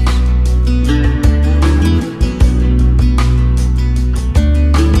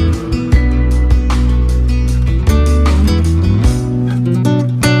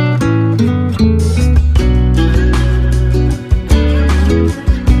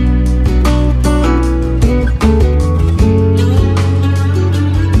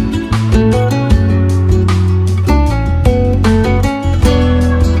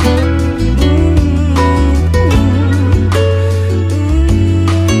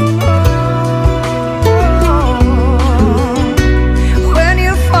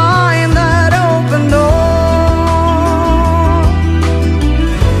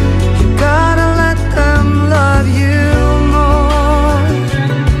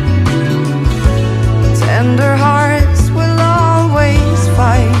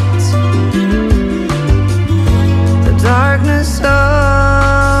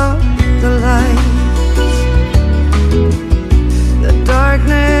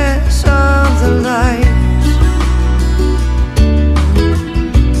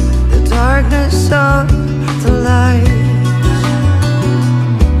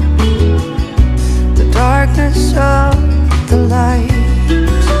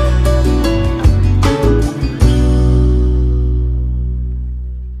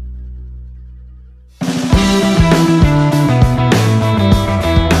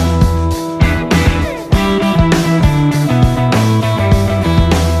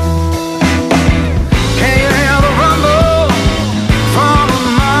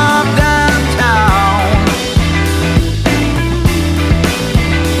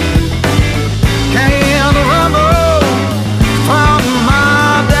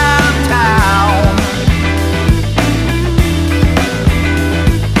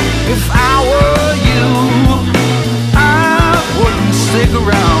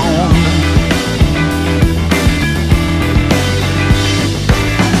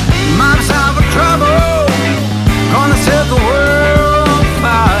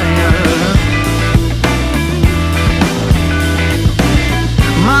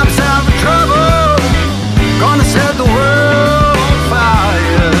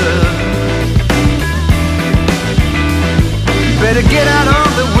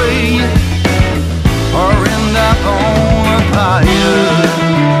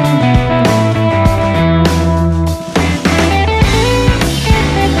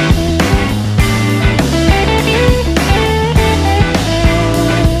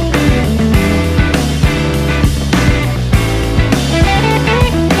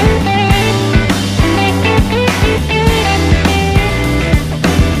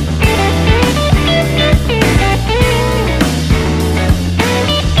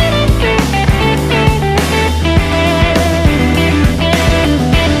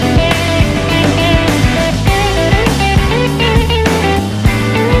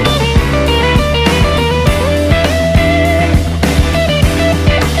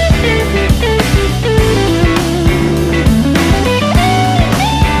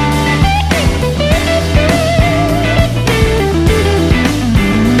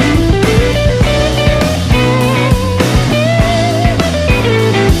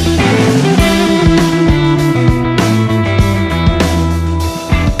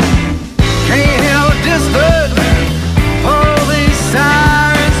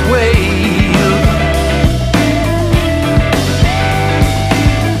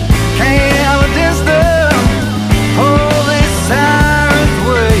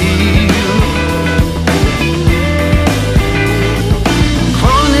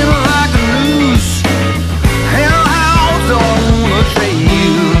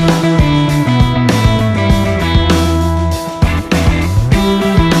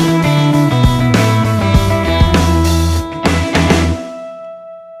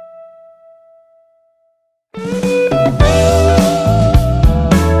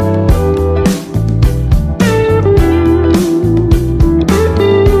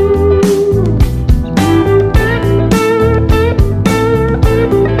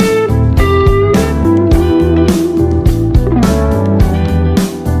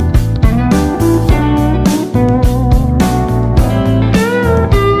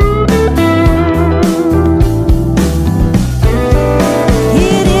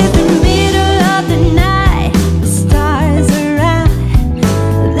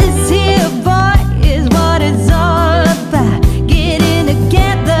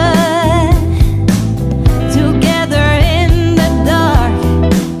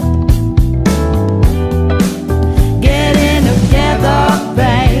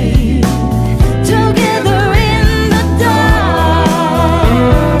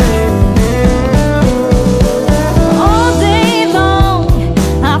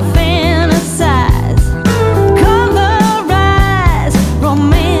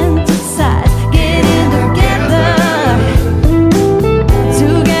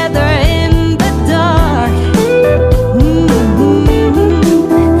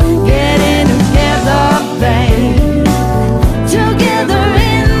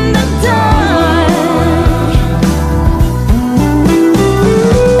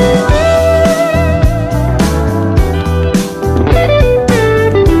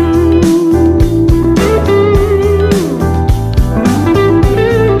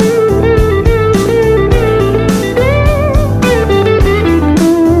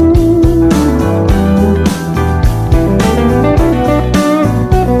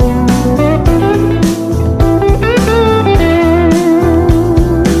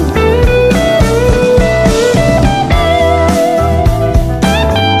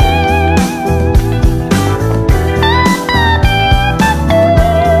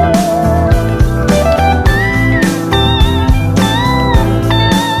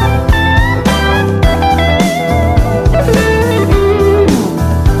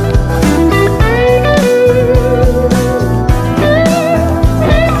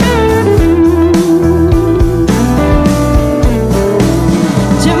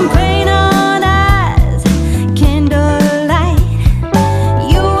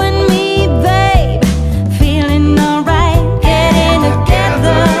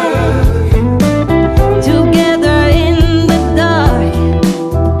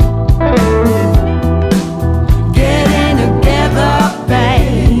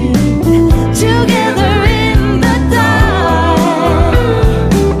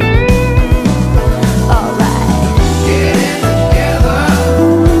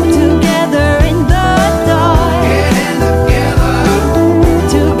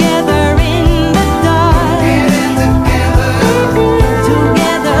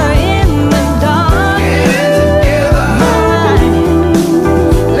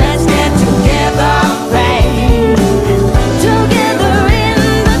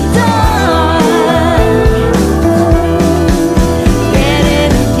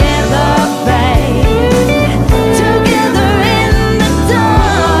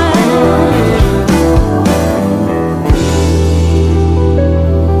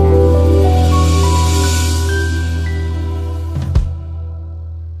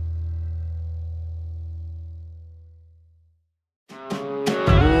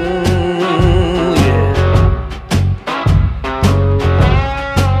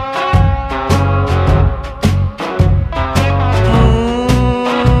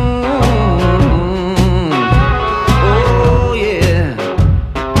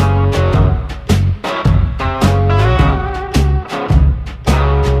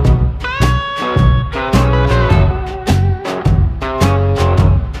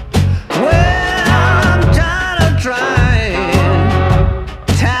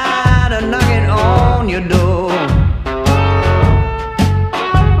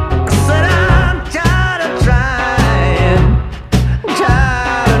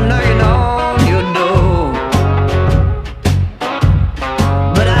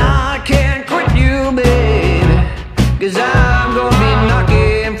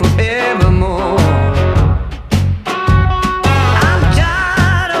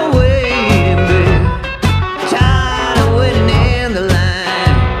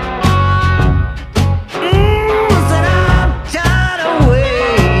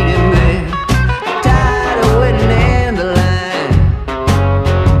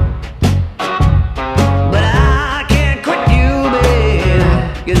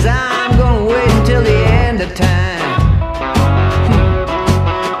 'cause I'm gonna wait until the end of time.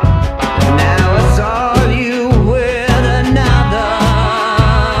 Now I saw you with another.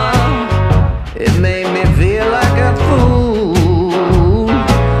 It made me feel like a fool,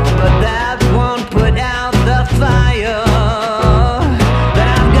 but that won't put out the fire that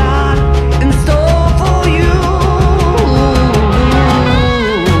I've got in store for you.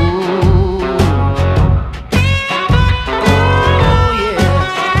 Oh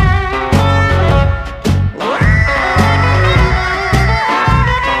yeah.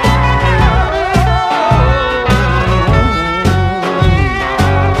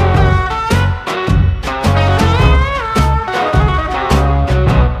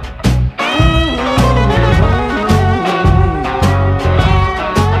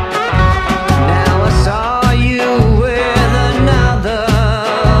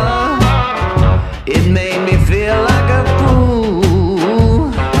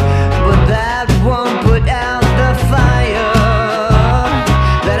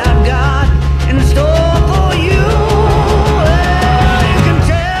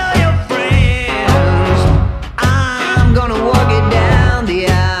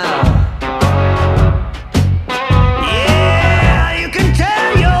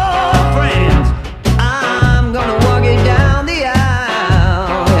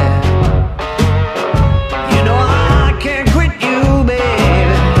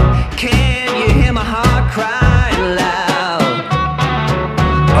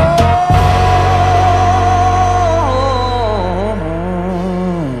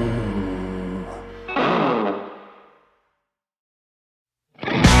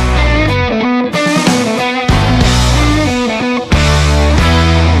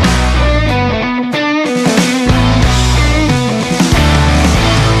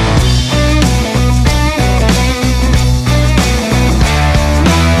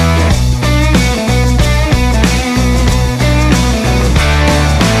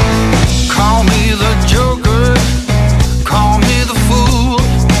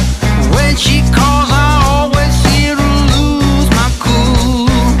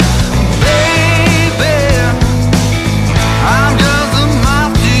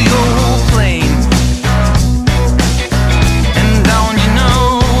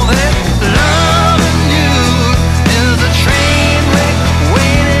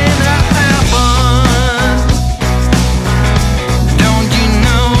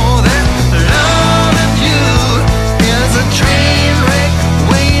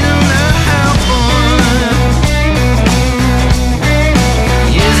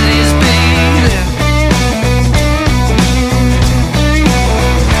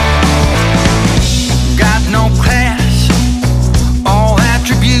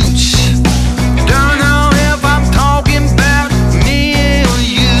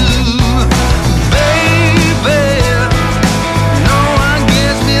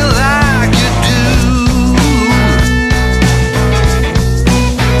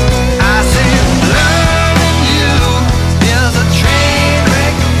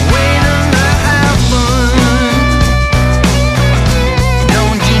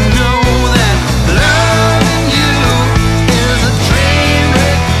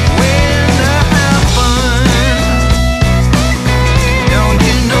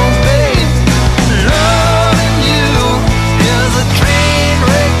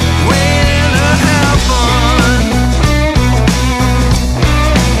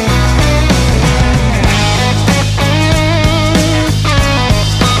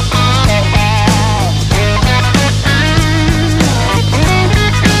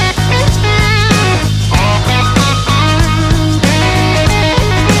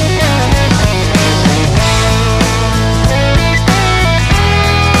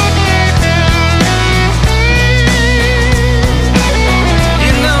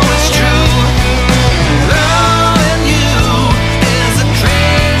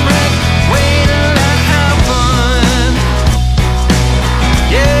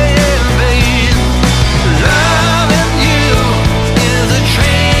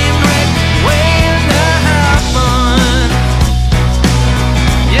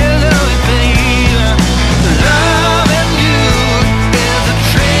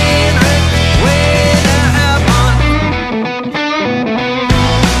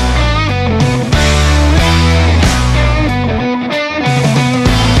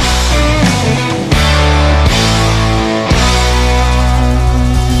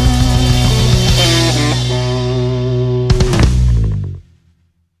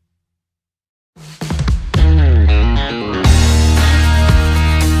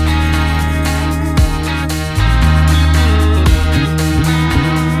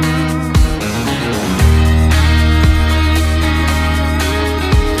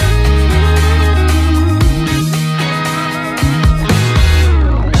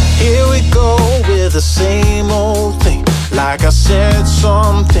 did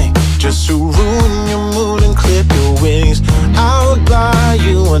something just to ruin your mood and clip your wings, I would buy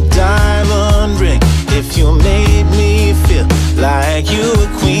you a diamond ring if you made me feel like you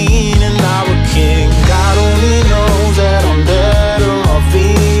were queen and I were king. God only knows that I'm better off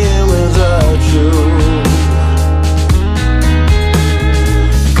being without you.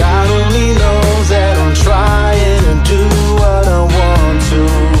 God only knows that I'm trying to do what I want to.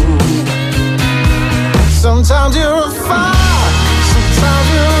 Sometimes you're a fire, sometimes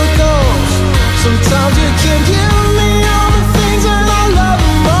you're a ghost. Sometimes you can give me all the things that I love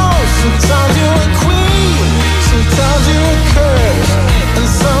the most. Sometimes you're a queen, sometimes you're a curse, and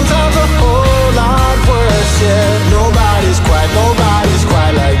sometimes a whole lot worse. Yeah, nobody's quite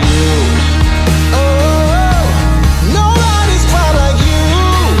like you. Oh, nobody's quite like you.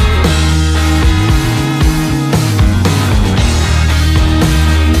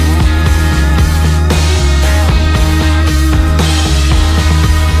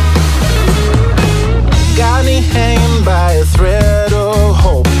 Got me hanging by a thread of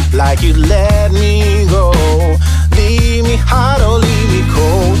hope, like you let me go. Leave me hot or leave me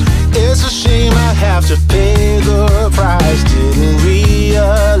cold. It's a shame I have to pay the price. Didn't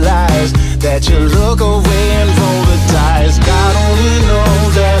realize that you look away and roll the dice. God only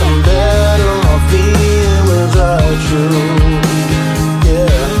knows that I'm better off being without you.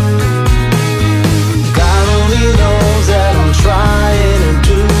 Yeah. God only knows that I'm trying to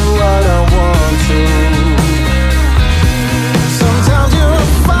do what I want to. Sometimes you're a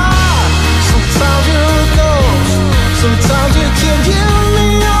fire, sometimes you're a ghost. Sometimes you can give me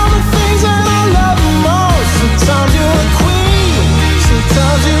all the things that I love the most. Sometimes you're a queen,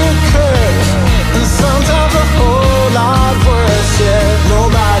 sometimes you're a curse, and sometimes a whole lot worse. Yeah,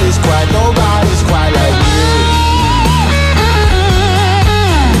 nobody's quite like you.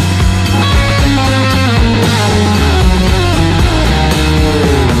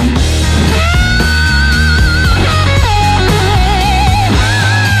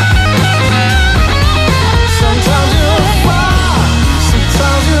 Sometimes you're a fire,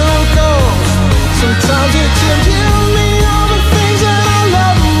 sometimes you're a ghost. Sometimes you can give me all the things that I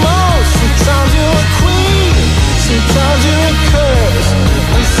love the most. Sometimes you're a queen, sometimes you're a curse,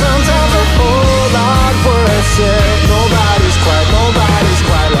 and sometimes a whole lot worse. Yeah, nobody's quite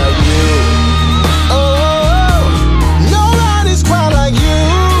like you. Oh, nobody's quite like you.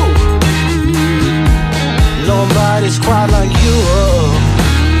 Nobody's quite like you.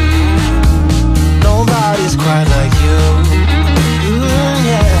 Nobody's quite like you.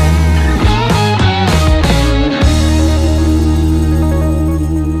 Yeah.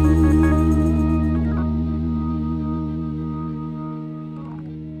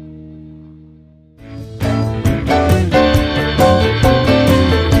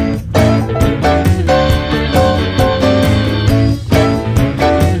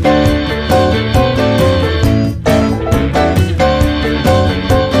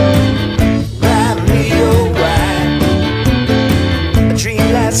 Ride me your ride. I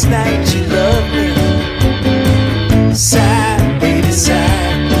dreamed last night you loved me. Sigh, baby, sigh.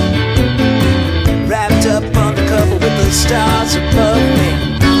 Wrapped up on the cover with the stars above me.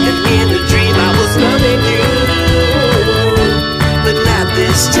 And in the dream I was loving you, but not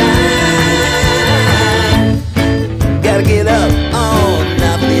this time. Gotta get up, oh,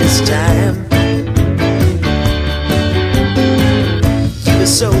 not this time. You were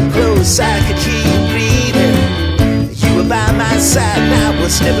so close I could hear you breathing. You were by my side and I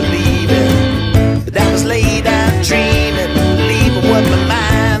was never leaving. But I was laid out dreaming, leaving what my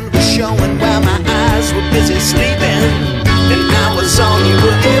mind was showing while my eyes were busy sleeping. And I was all you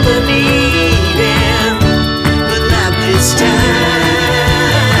were ever needing, but not this time.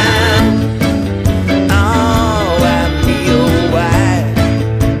 Oh, I feel wide.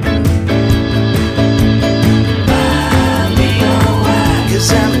 Cause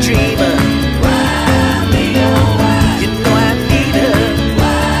I'm a dreamer. You know I need her.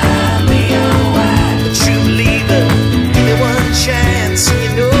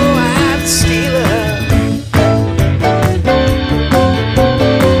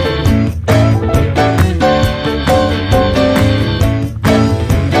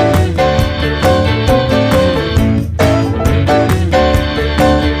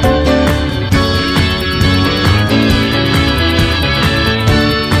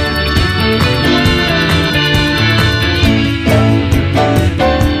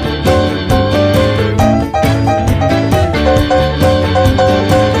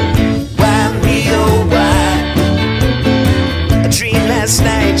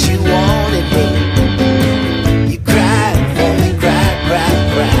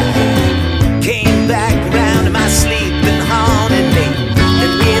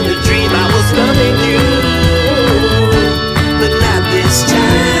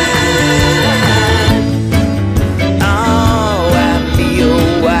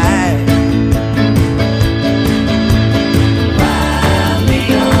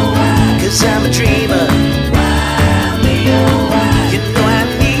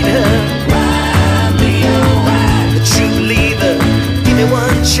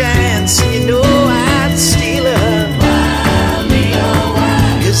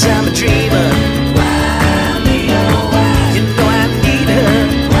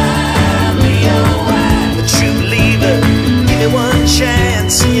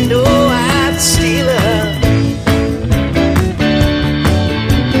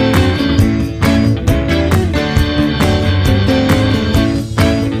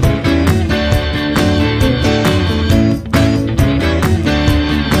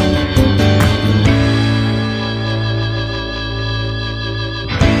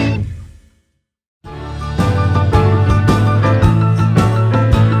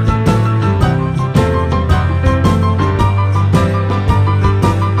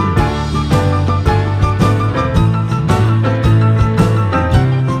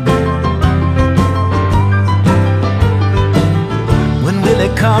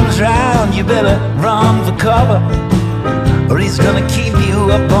 comes round, you better run for cover, or he's gonna keep you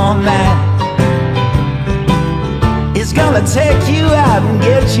up all night. He's gonna take you out and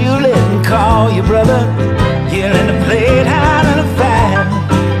get you lit and call you brother. You're in a plate, hide in a fight.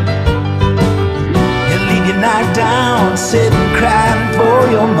 He'll leave you knocked down, sitting crying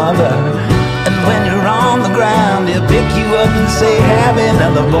for your mother. And when you're on the ground, he'll pick you up and say, have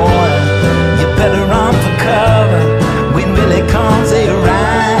another boy. You better run for cover when Willie comes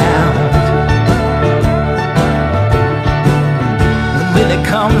around. When Willie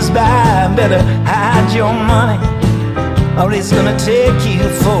comes by, better hide your money, or he's gonna take you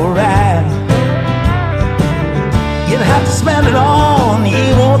for a ride. You'll have to spend it all, and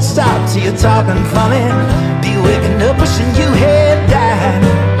he won't stop till you're talking funny. Be waking up wishing you had died.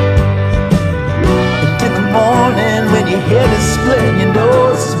 And in the morning when your head is split and your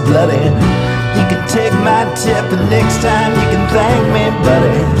nose is bloody, you can take my tip, and next time you can thank me,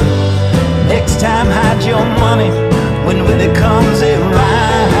 buddy. Next time hide your money when Willie comes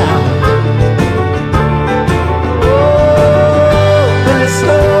around.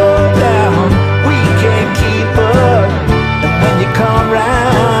 Slow down, we can't keep up. And when you come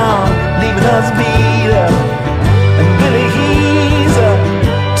round, leaving us beat up. And Billy, he's a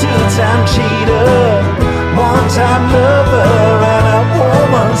two-time cheater, one-time lover, and a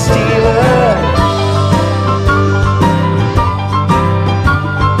woman stealer.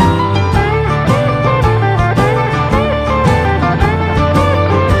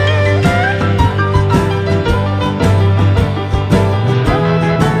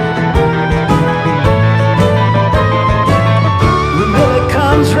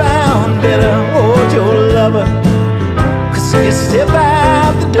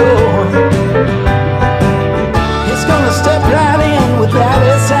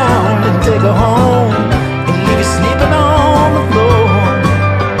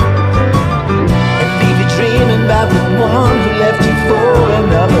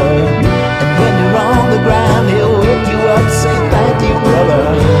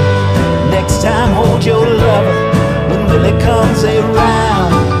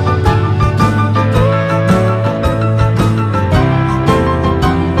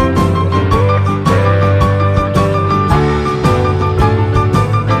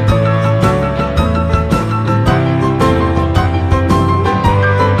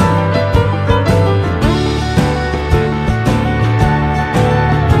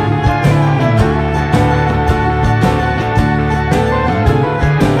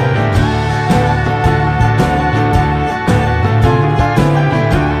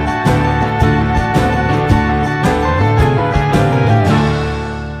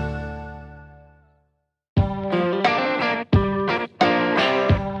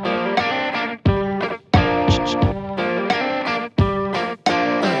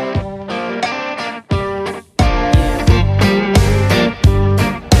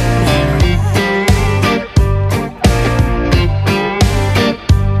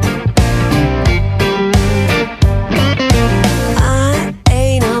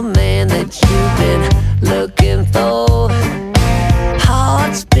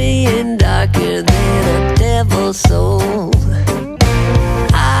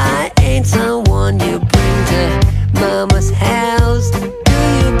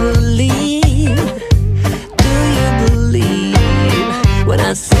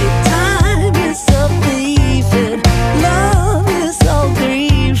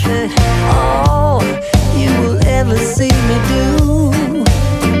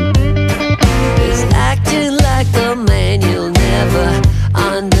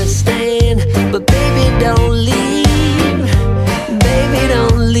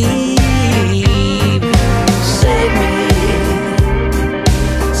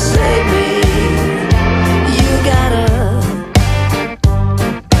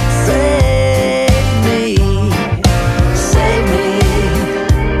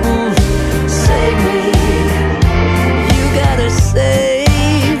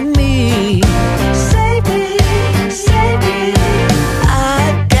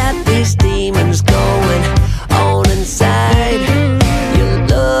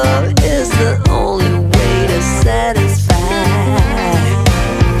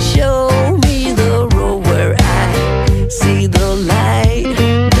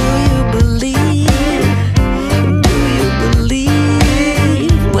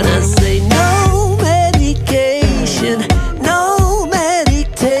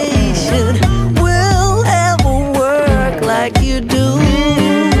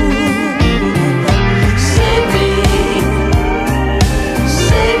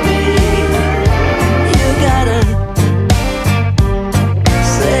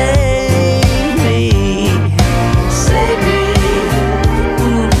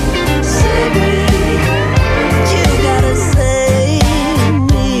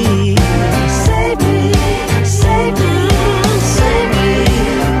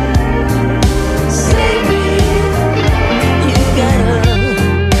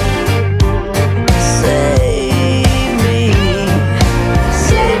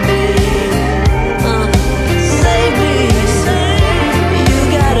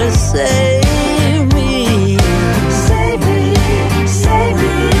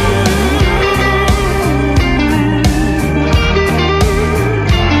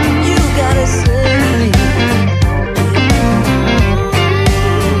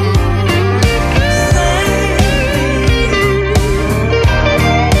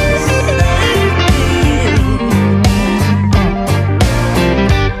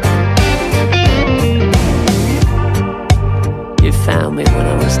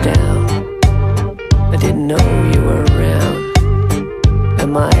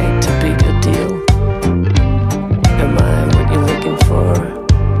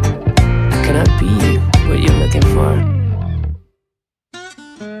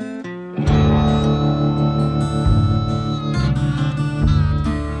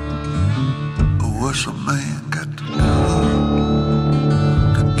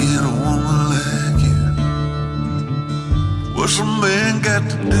 What's a man got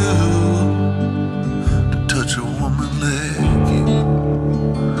to do to touch a woman like you?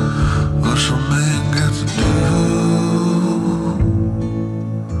 What's a man got to do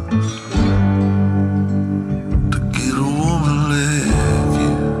to get a woman like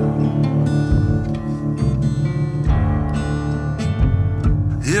you?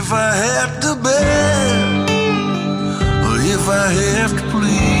 If I have to beg, or if I have to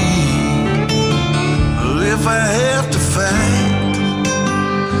plead, or if I have to fight,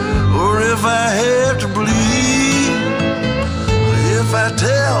 or if I have to bleed, or if I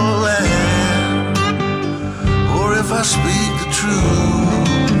tell a lie, or if I speak the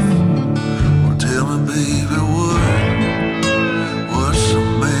truth. Well, tell me, baby, what's a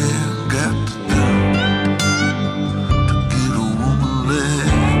man got to do to get a woman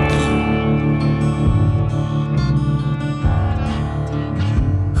like you?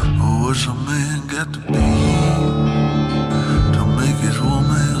 What's a man got to be to make his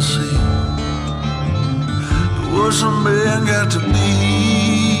woman see? What's a man got to be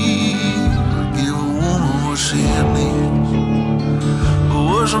to give a woman what she needs?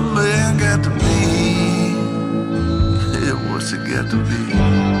 What's a man got to be? Yeah, what's it got to be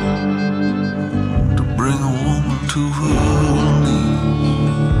to bring a woman to her knees?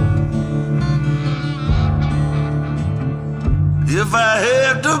 If I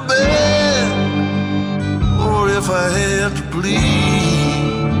had to beg, or if I had to plead,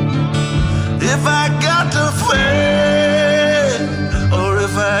 if I got to fight, or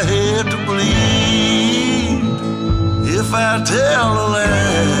if I had to bleed, if I tell a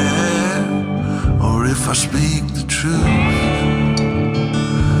lie, or if I speak the truth.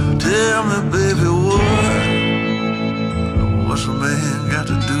 Tell me, baby, what's a man got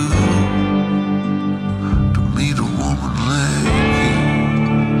to do to meet a woman like you?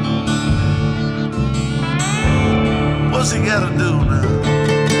 What's he got to do now?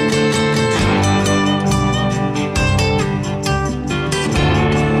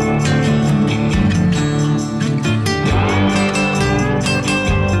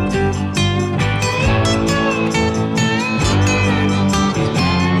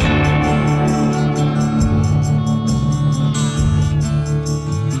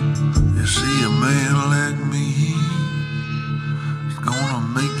 You see, a man like me is gonna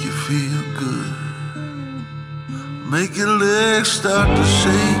make you feel good, make your legs start to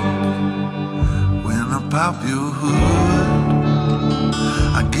shake when I pop your hood.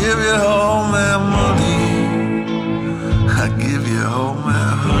 I give you all my money, I give you all my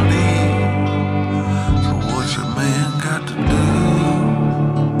honey. So what's a man got to do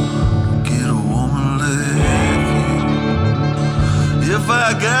to get a woman like you? If I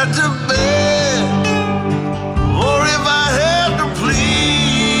got to beg, or if I have to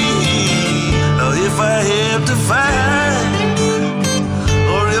plead, or if I have to fight,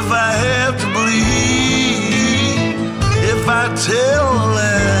 or if I have to bleed, if I tell a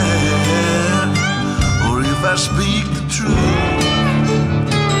lie, or if I speak the truth.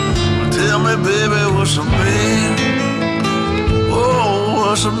 Well, tell me, baby, what's a man? Oh,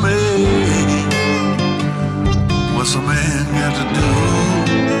 what's a man